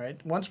Mars. All right.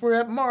 Once we're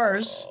at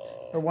Mars,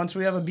 or once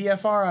we have a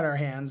BFR on our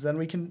hands, then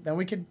we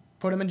could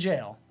put him in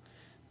jail.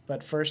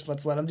 But first,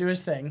 let's let him do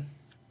his thing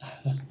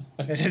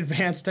and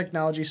advance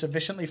technology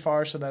sufficiently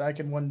far so that I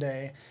can one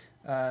day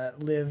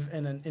live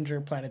in an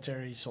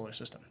interplanetary solar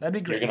system. That'd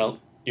be great.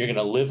 You're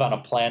gonna live on a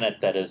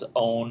planet that is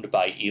owned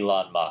by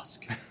Elon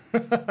Musk.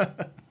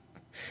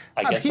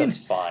 I guess that's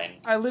fine.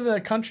 I live in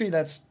a country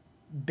that's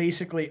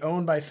basically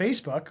owned by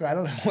Facebook. I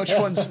don't know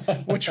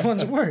which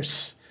one's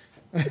worse.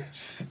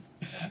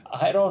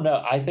 I don't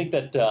know. I think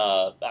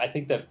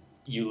that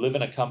you live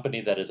in a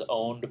company that is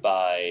owned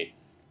by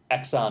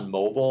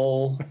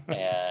ExxonMobil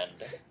and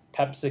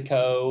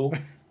PepsiCo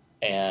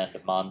and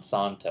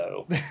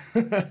Monsanto.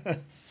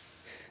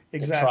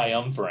 Exactly.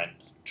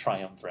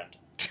 Triumvirate.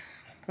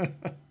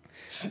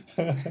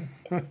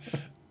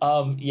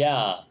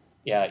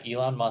 Yeah.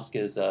 Elon Musk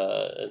is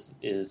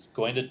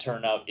going to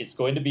turn out. It's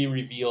going to be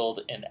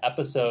revealed in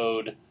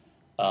episode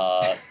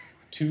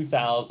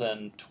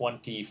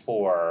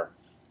 2024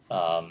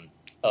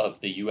 of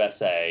the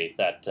USA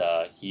that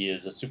he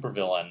is a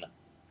supervillain,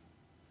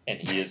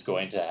 and he is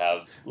going to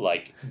have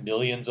like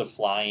millions of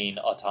flying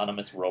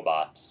autonomous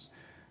robots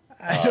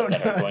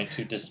that are going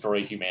to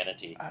destroy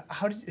humanity.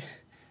 How did you...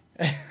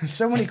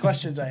 So many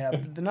questions I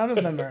have. None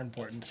of them are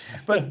important.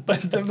 But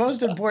the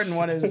most important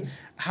one is,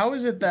 how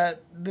is it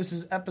that this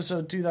is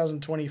episode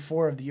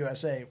 2024 of the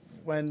USA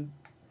when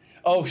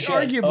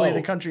arguably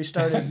the country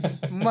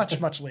started much,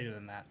 much later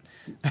than that?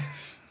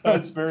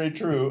 That's very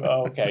true.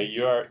 Okay,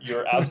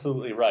 you're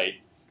absolutely right.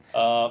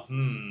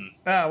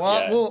 Yeah.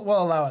 We'll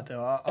allow it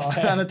though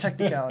on a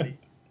technicality.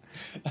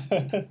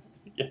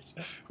 Yes,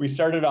 we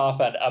started off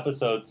at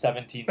episode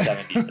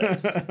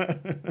 1776.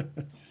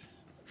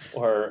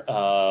 Or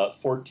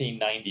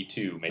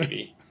 1492,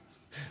 maybe.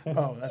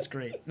 Oh, that's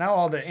great. Now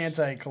all the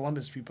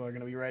anti-Columbus people are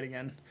going to be writing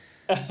in.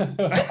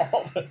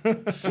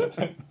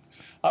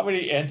 How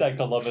many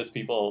anti-Columbus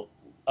people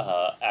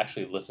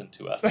actually listen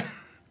to us?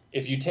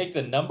 If you take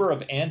the number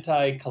of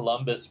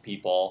anti-Columbus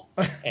people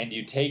and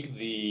you take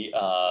the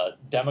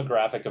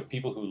demographic of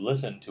people who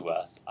listen to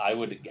us, I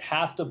would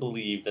have to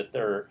believe that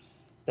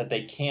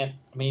they can't.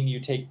 I mean, you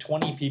take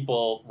 20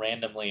 people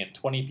randomly and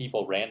 20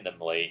 people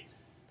randomly.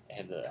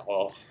 And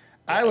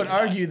I would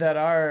argue that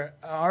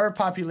our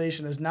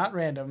population is not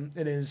random.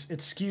 It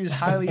skews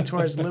highly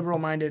towards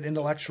liberal-minded,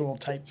 intellectual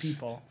type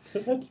people.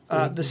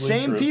 The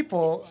same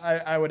people,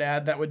 I would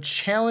add, that would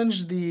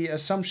challenge the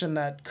assumption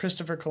that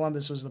Christopher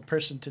Columbus was the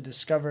person to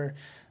discover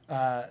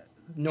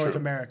North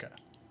America.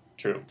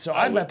 True. So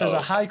I bet there's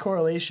a high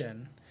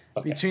correlation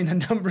between the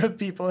number of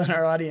people in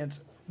our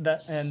audience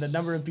and the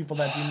number of people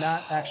that do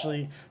not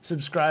actually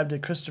subscribe to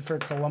Christopher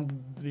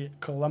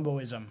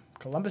Columboism.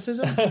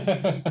 Columbucism.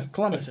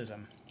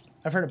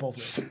 I've heard it both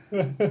ways.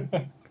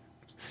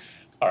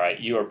 All right,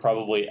 you are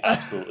probably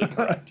absolutely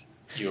correct.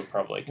 You are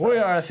probably correct. We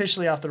are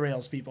officially off the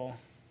rails, people.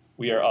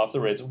 We are off the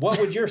rails.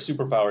 What would your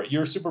superpower?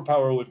 Your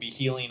superpower would be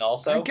healing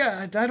also?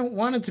 I don't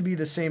want it to be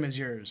the same as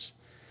yours.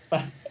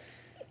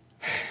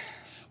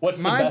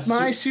 What's my the best?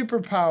 My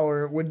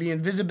superpower would be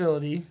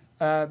invisibility,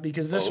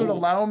 because this would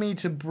allow me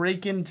to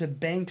break into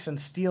banks and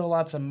steal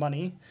lots of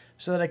money,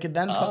 so that I could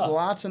then put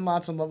lots and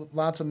lots and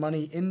lots of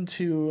money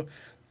into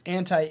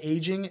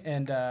anti-aging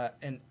and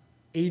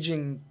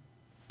aging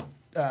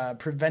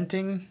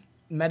preventing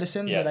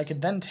medicines that I Yes.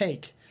 could then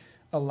take,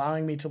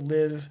 allowing me to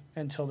live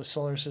until the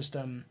solar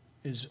system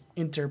is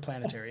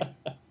interplanetary.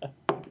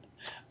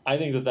 I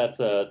think that's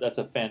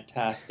a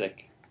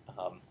fantastic,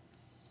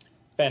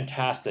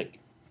 fantastic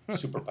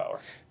superpower.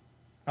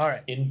 All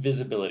right.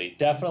 Invisibility,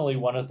 definitely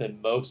one of the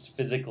most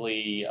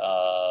physically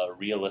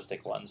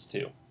realistic ones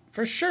too,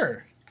 For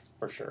sure.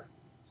 for sure.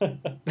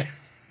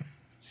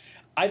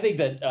 I think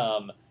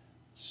that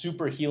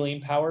super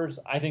healing powers.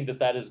 I think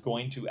that is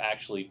going to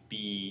actually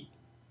be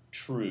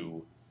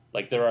true.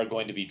 Like there are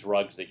going to be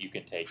drugs that you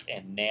can take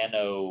and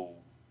nano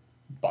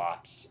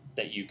bots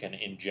that you can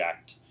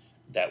inject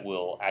that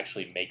will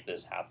actually make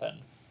this happen.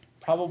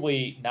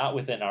 Probably not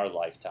within our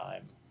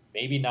lifetime,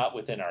 maybe not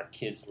within our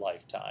kids'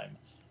 lifetime,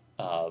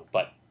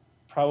 but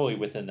probably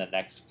within the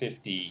next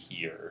 50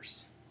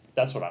 years.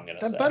 That's what I'm going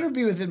to say. That better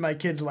be within my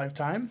kid's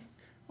lifetime.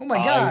 Oh my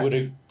I God. would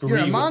agree You're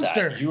a with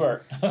monster. that. You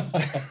are.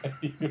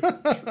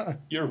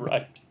 You're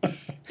right.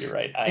 You're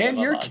right. I am And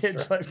a your monster.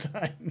 kid's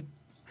lifetime.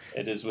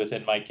 It is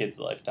within my kid's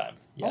lifetime.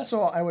 Yes.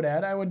 Also, I would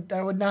add, I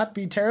would not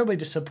be terribly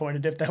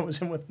disappointed if that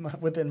was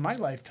within my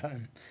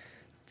lifetime.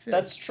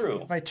 That's true.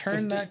 Have I turned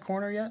 50 that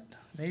corner yet?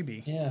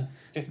 Maybe. Yeah,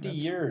 50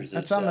 years.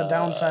 That's is, on the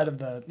downside of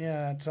the.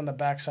 Yeah, it's on the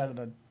backside of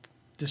the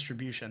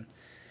distribution.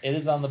 It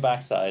is on the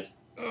backside.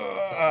 It's on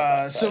the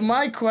backside. So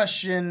my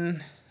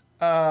question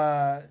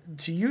to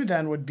you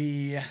then would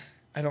be,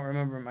 I don't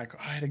remember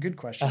I had a good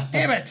question.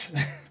 Damn it!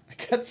 I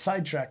got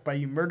sidetracked by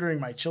you murdering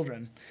my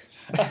children.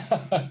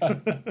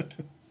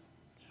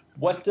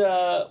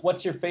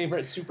 What's your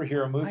favorite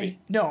superhero movie?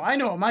 I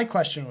know what my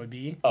question would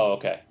be. Oh,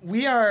 okay.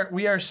 We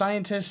are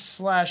scientists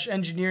 /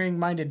 engineering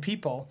minded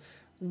people.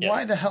 Yes.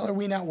 Why the hell are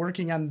we not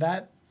working on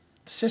that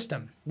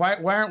system? Why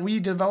aren't we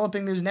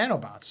developing these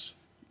nanobots?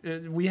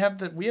 We have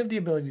the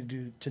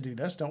ability to do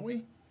this, don't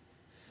we?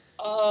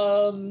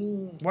 Why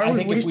are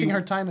we wasting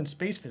our time in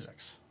space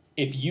physics?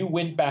 If you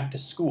went back to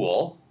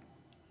school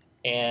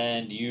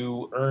and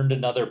you earned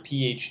another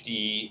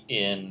PhD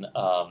in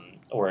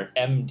or an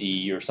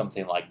MD or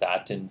something like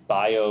that in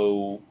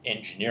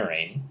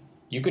bioengineering,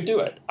 you could do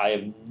it. I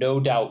have no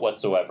doubt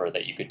whatsoever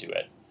that you could do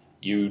it.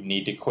 You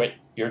need to quit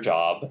your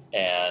job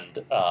and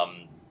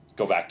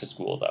go back to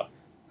school, though.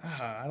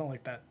 I don't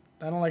like that.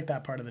 I don't like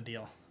that part of the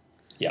deal.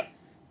 Yep.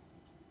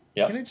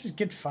 Can I just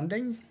get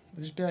funding?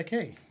 I'll just be like,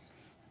 hey.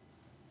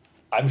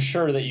 I'm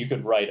sure that you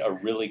could write a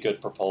really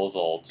good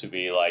proposal to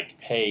be like,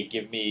 hey,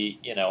 give me,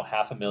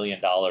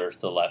 $500,000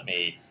 to let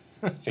me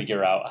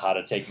figure out how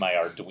to take my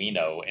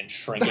Arduino and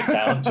shrink it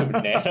down to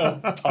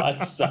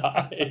nanobot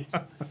size.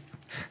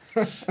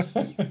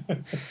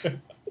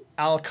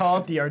 I'll call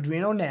it the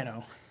Arduino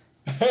Nano.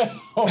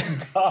 Oh,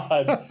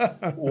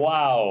 God.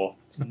 Wow.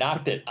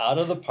 Knocked it out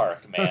of the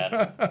park,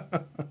 man.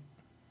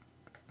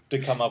 To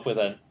come up with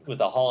a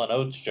Hall &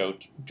 Oates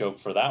joke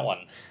for that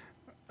one.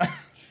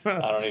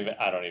 I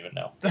don't even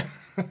know.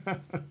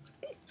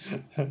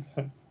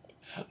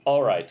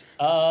 All right.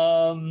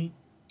 Are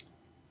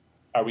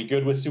we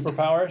good with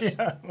superpowers?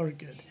 Yeah, we're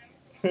good.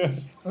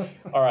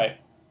 All right.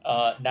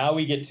 Now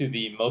we get to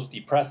the most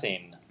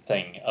depressing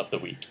thing of the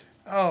week.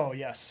 Oh,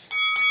 yes.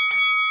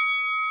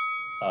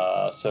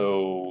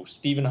 So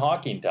Stephen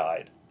Hawking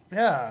died.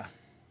 Yeah.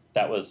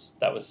 That was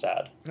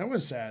sad. That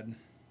was sad.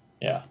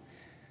 Yeah.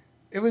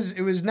 It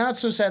was not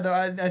so sad though.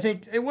 I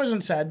think it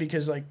wasn't sad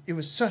because it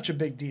was such a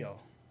big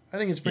deal. I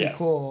think it's pretty Yes.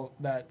 cool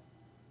that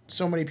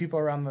so many people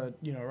around the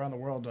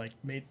world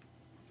made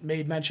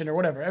mention or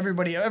whatever.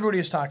 Everybody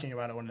is talking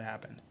about it when it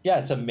happened. Yeah,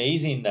 it's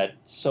amazing that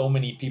so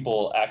many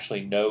people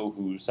actually know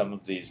who some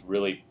of these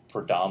really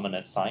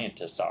predominant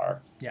scientists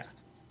are. Yeah.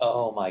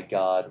 Oh my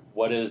God!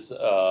 What's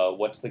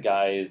the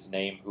guy's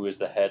name who is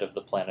the head of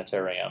the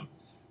planetarium,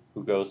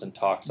 who goes and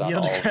talks on Neil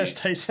all deGrasse these?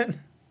 Tyson.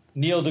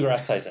 Neil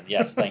deGrasse Tyson.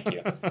 Yes, thank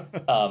you.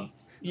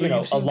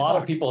 A lot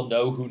of people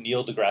know who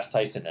Neil deGrasse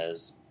Tyson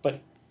is,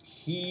 but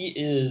he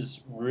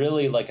is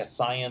really like a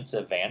science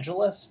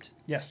evangelist.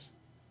 Yes.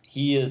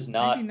 He is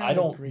not. Maybe not I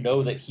don't agree.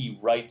 know that he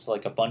writes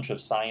like a bunch of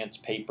science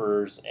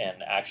papers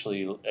and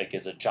actually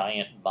is a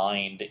giant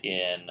mind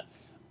in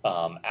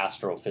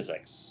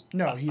astrophysics.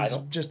 No, I he's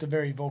don't. just a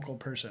very vocal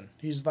person.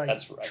 He's like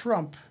That's right.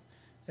 Trump,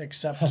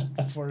 except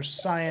for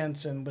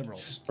science and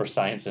liberals. For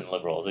science and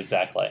liberals,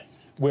 exactly.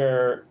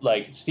 Where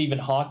like Stephen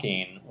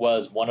Hawking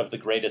was one of the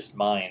greatest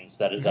minds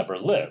that has ever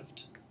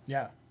lived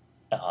Yeah.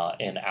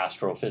 in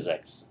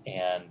astrophysics,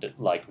 and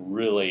like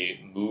really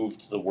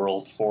moved the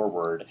world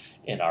forward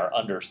in our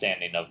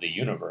understanding of the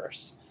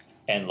universe.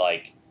 And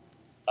like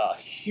a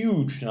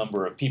huge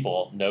number of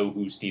people know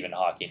who Stephen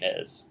Hawking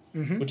is,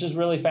 Mm-hmm. which is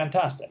really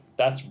fantastic.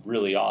 That's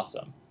really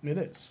awesome. It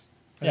is.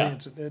 Yeah.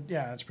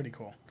 It's pretty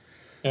cool.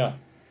 Yeah.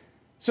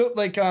 So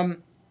it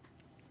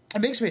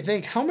makes me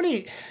think, how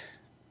many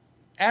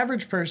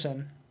average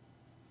person,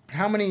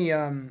 how many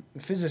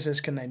physicists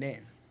can they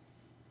name?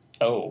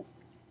 Oh.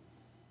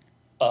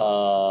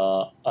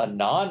 A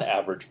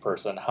non-average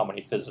person, how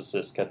many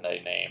physicists can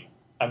they name?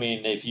 I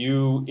mean,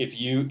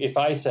 if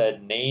I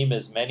said name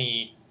as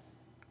many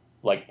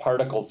like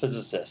particle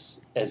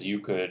physicists as you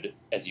could,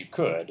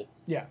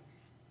 Yeah.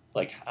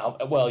 Like how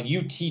well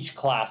you teach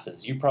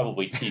classes? You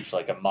probably teach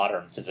like a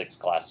modern physics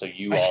class, so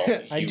you all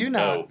you I do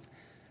know. not.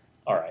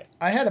 All right.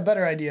 I had a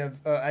better idea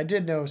of. I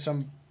did know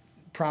some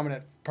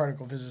prominent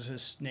particle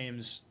physicists'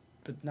 names,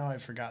 but now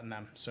I've forgotten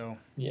them. So,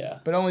 Yeah.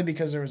 but only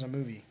because there was a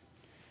movie.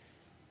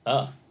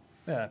 Oh,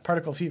 Yeah,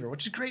 Particle Fever,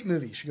 which is a great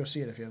movie. You should go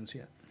see it if you haven't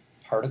seen it.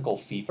 particle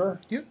fever?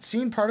 You haven't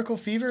seen Particle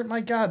Fever? My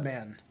God,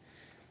 man!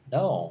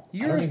 No, I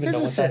You're don't a even know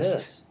what that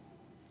physicist. is.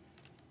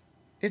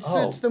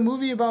 It's the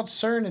movie about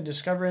CERN and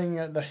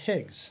discovering the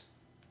Higgs.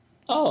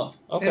 Oh,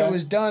 okay. It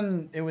was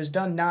done. It was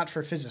done not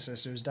for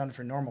physicists. It was done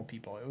for normal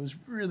people. It was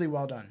really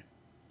well done.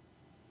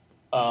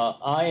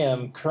 I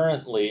am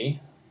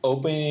currently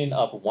opening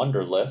up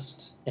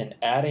Wunderlist and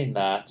adding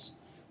that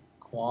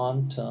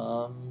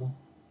quantum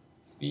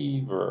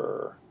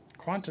fever.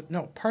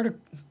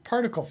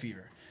 Particle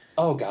Fever.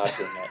 Oh God,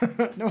 dang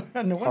it! no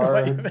wonder why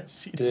you haven't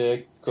seen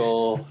it.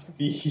 Particle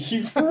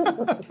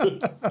fever.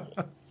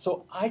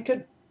 So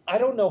I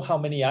don't know how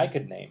many I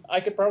could name. I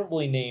could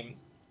probably name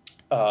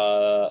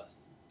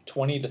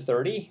 20 to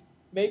 30,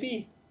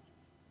 maybe.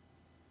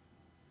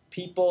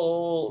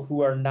 People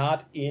who are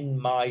not in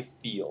my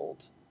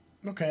field.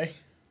 Okay,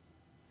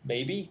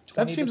 Maybe 20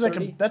 that to seems 30?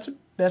 like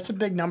that's a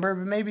big number,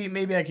 but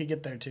maybe I could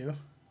get there too.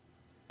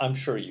 I'm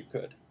sure you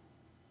could.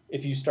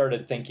 If you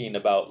started thinking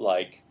about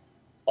like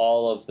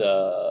all of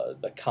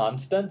the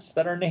constants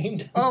that are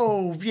named.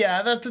 Oh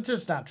yeah, that's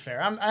just not fair.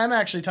 I'm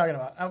actually talking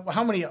about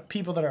how many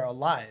people that are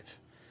alive.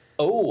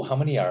 Oh, how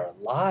many are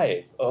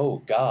alive? Oh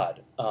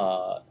God.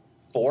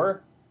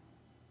 4?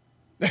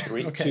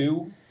 3, Okay.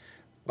 2,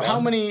 How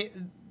 1? many?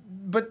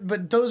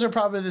 But those are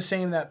probably the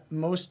same that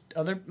most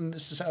other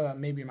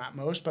maybe not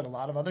most, but a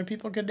lot of other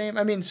people could name.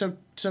 I mean, so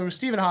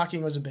Stephen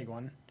Hawking was a big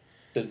one.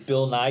 Does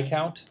Bill Nye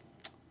count?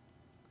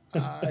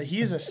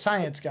 He's a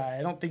science guy.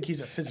 I don't think he's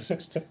a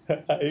physicist.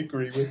 I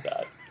agree with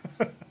that.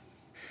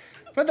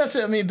 But that's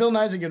it. I mean, Bill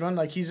Nye's a good one.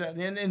 Like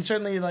and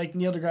certainly like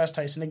Neil deGrasse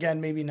Tyson.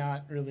 Again, maybe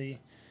not really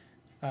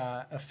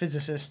a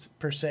physicist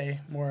per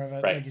se. More of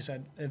a Right. like you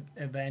said,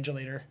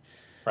 evangelator.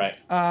 Right.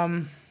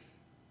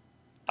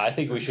 I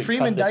think we should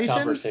Freeman cut this Dyson?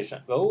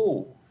 conversation.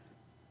 Oh,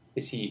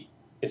 is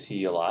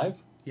he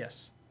alive?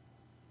 Yes.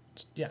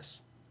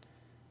 Yes.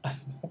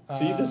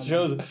 See, this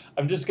shows.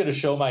 I'm just going to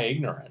show my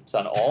ignorance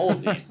on all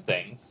of these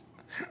things.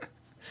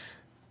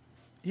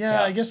 Yeah,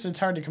 Yeah. I guess it's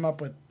hard to come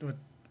up with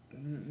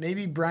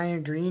maybe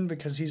Brian Greene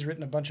because he's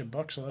written a bunch of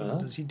books. So Uh-huh.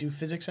 does he do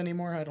physics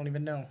anymore? I don't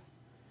even know.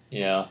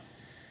 Yeah.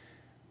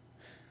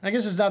 I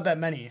guess it's not that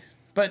many,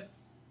 but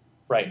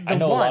Right. the I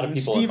know one, a lot of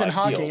people Stephen in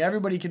my Hawking. field.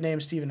 Everybody could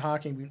name Stephen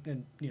Hawking,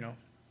 and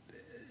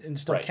and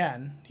still Right.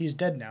 can. He's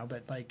dead now,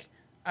 but like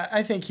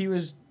I think he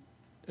was.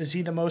 Is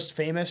he the most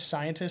famous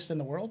scientist in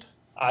the world?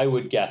 I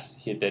would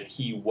guess that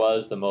he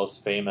was the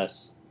most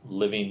famous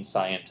living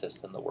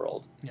scientist in the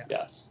world. Yeah.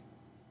 Yes.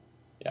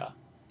 Yeah.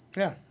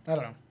 Yeah, I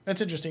don't know.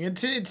 That's interesting.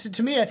 It's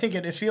to me, I think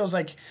it feels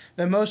like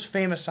the most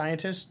famous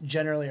scientists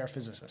generally are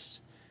physicists.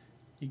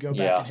 You go back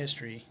Yeah. in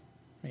history.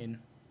 I mean,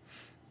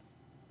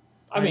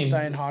 I mean-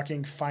 Einstein,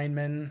 Hawking,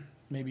 Feynman,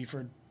 maybe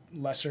for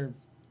lesser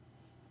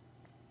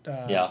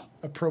Yeah.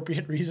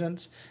 appropriate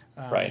reasons.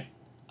 Right.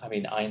 I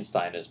mean,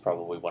 Einstein is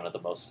probably one of the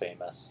most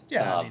famous.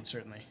 Yeah, I mean,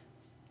 certainly.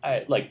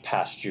 Like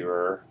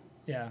Pasteur,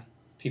 Yeah.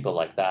 people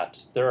like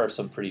that. There are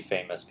some pretty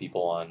famous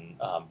people in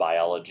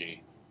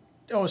biology.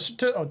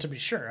 To be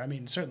sure. I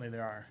mean, certainly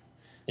there are.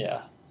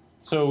 Yeah.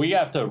 So we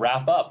have to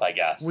wrap up, I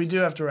guess. We do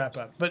have to wrap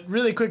up. But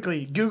really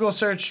quickly, Google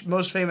search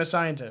most famous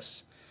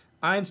scientists.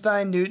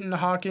 Einstein, Newton,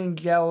 Hawking,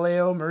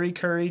 Galileo, Marie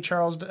Curie,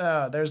 Charles...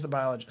 there's the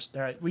biologist.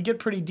 All right. We get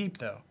pretty deep,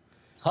 though.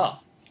 Huh.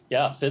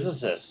 Yeah,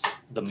 physicists.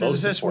 The most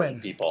Physicists important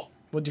win. people.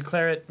 We'll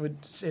declare it.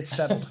 It's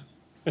settled.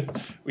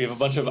 We have a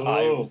bunch of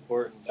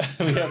important.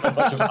 we have a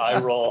bunch of eye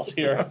rolls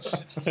here.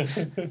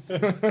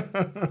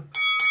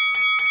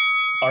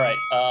 All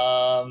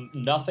right.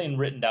 Nothing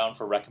written down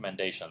for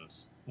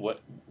recommendations. What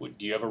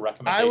do you have a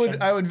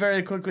recommendation? I would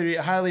very quickly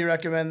highly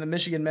recommend the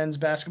Michigan men's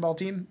basketball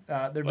team.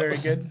 They're very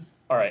good.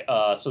 All right.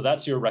 So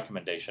that's your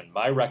recommendation.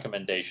 My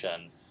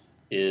recommendation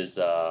is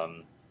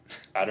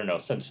I don't know.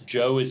 Since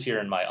Joe is here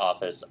in my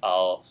office,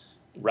 I'll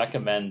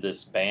recommend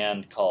this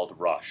band called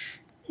Rush.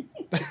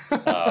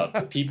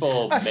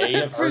 People may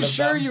have For heard of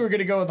sure, them. you were going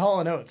to go with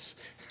Hall & Oates.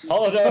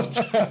 Hall & Oates.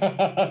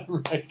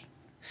 Right.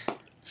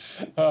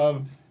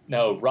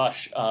 No,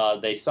 Rush.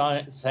 They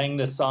sang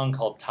this song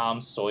called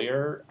Tom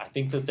Sawyer. I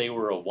think that they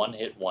were a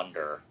one-hit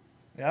wonder.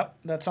 Yep,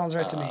 that sounds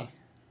right to me.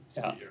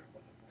 Yeah.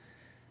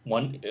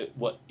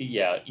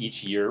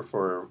 Each year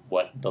for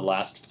the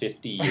last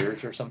 50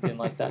 years or something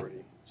like that.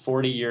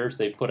 40 years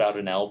they've put out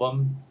an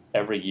album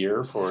every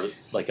year for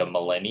like a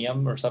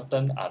millennium or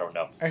something. I don't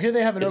know. I hear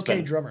they have an It's okay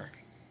been- drummer.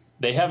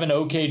 They have an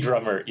okay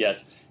drummer,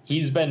 yes.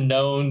 He's been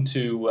known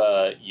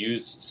to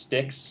use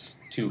sticks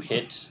to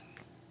hit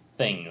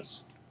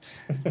things.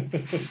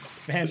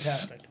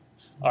 Fantastic.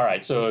 All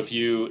right, so if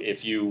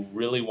you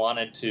really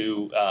wanted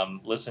to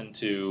listen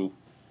to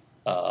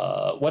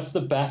what's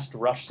the best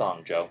Rush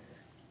song, Joe?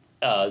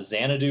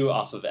 Xanadu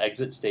off of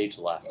Exit Stage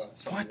Left.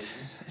 What?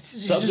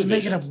 You're just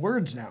making up Subdivisions.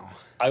 words now.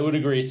 I would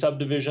agree.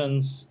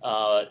 Subdivisions,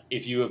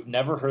 if you have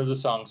never heard the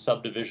song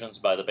Subdivisions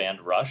by the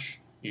band Rush,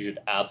 you should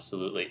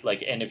absolutely,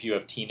 and if you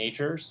have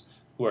teenagers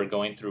who are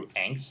going through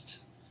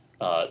angst,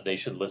 they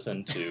should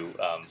listen to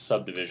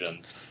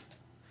Subdivisions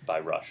by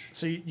Rush.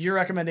 So your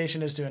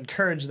recommendation is to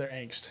encourage their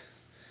angst.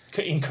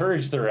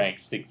 Encourage their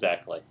angst,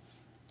 exactly.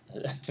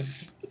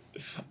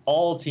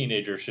 All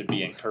teenagers should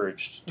be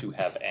encouraged to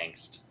have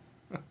angst.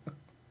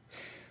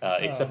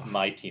 Except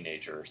my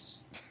teenagers.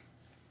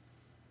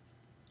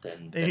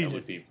 Then it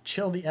would be...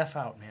 Chill the F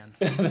out, man.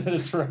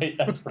 That's right.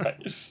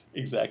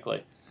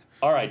 Exactly.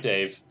 All right,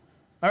 Dave.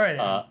 All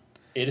right.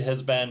 It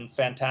has been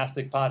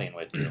fantastic potting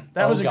with you.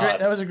 That was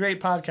a great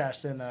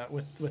podcast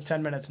with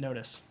 10 minutes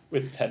notice.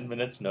 With 10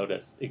 minutes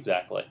notice,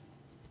 exactly.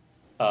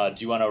 Do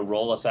you want to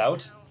roll us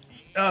out?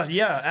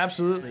 Yeah,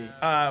 absolutely.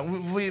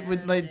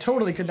 We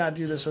totally could not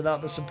do this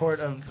without the support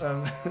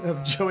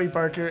of Joey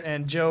Parker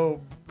and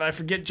Joe. I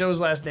forget Joe's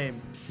last name.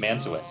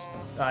 Mansuis.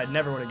 I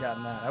never would have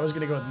gotten that. I was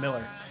going to go with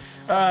Miller.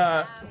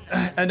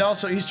 And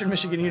also Eastern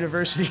Michigan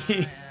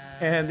University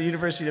and the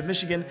University of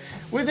Michigan,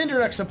 with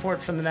indirect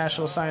support from the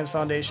National Science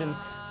Foundation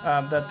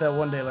that they'll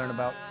one day learn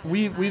about.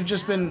 We've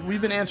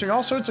been answering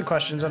all sorts of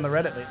questions on the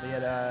Reddit lately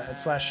at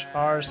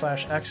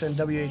 /r/xnwhy.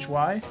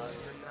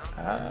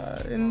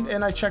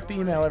 And I check the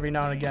email every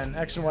now and again,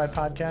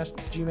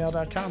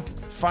 xnypodcast@gmail.com.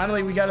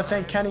 Finally, we got to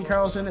thank Kenny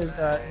Carlson, is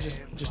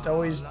just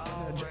always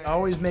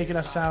making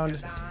us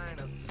sound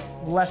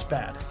less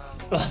bad.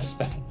 Less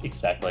bad,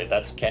 exactly.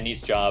 That's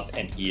Kenny's job,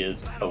 and he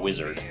is a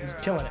wizard. He's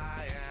killing it.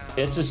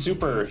 It's a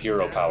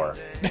superhero power.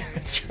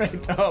 That's right.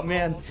 Oh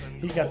man,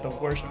 he got the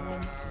worst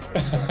one.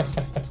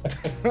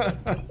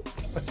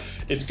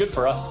 It's good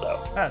for us,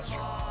 though. That's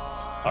true.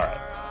 All right.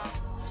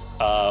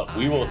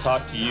 We will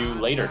talk to you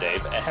later,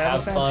 Dave, and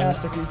have a fun.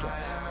 fantastic weekend.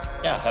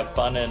 Yeah, have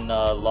fun in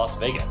Las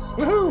Vegas.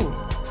 Woohoo!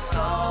 So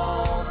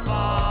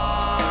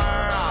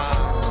far,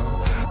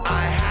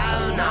 I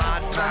have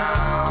not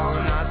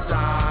found a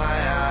science,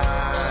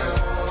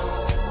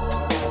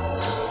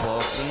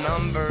 but the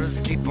numbers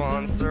keep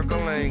on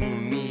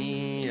circling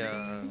me.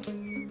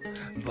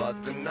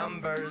 But the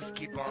numbers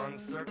keep on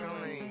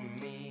circling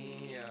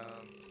me.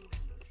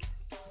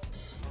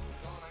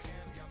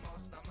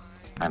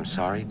 I'm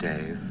sorry,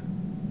 Dave.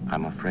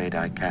 I'm afraid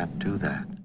I can't do that.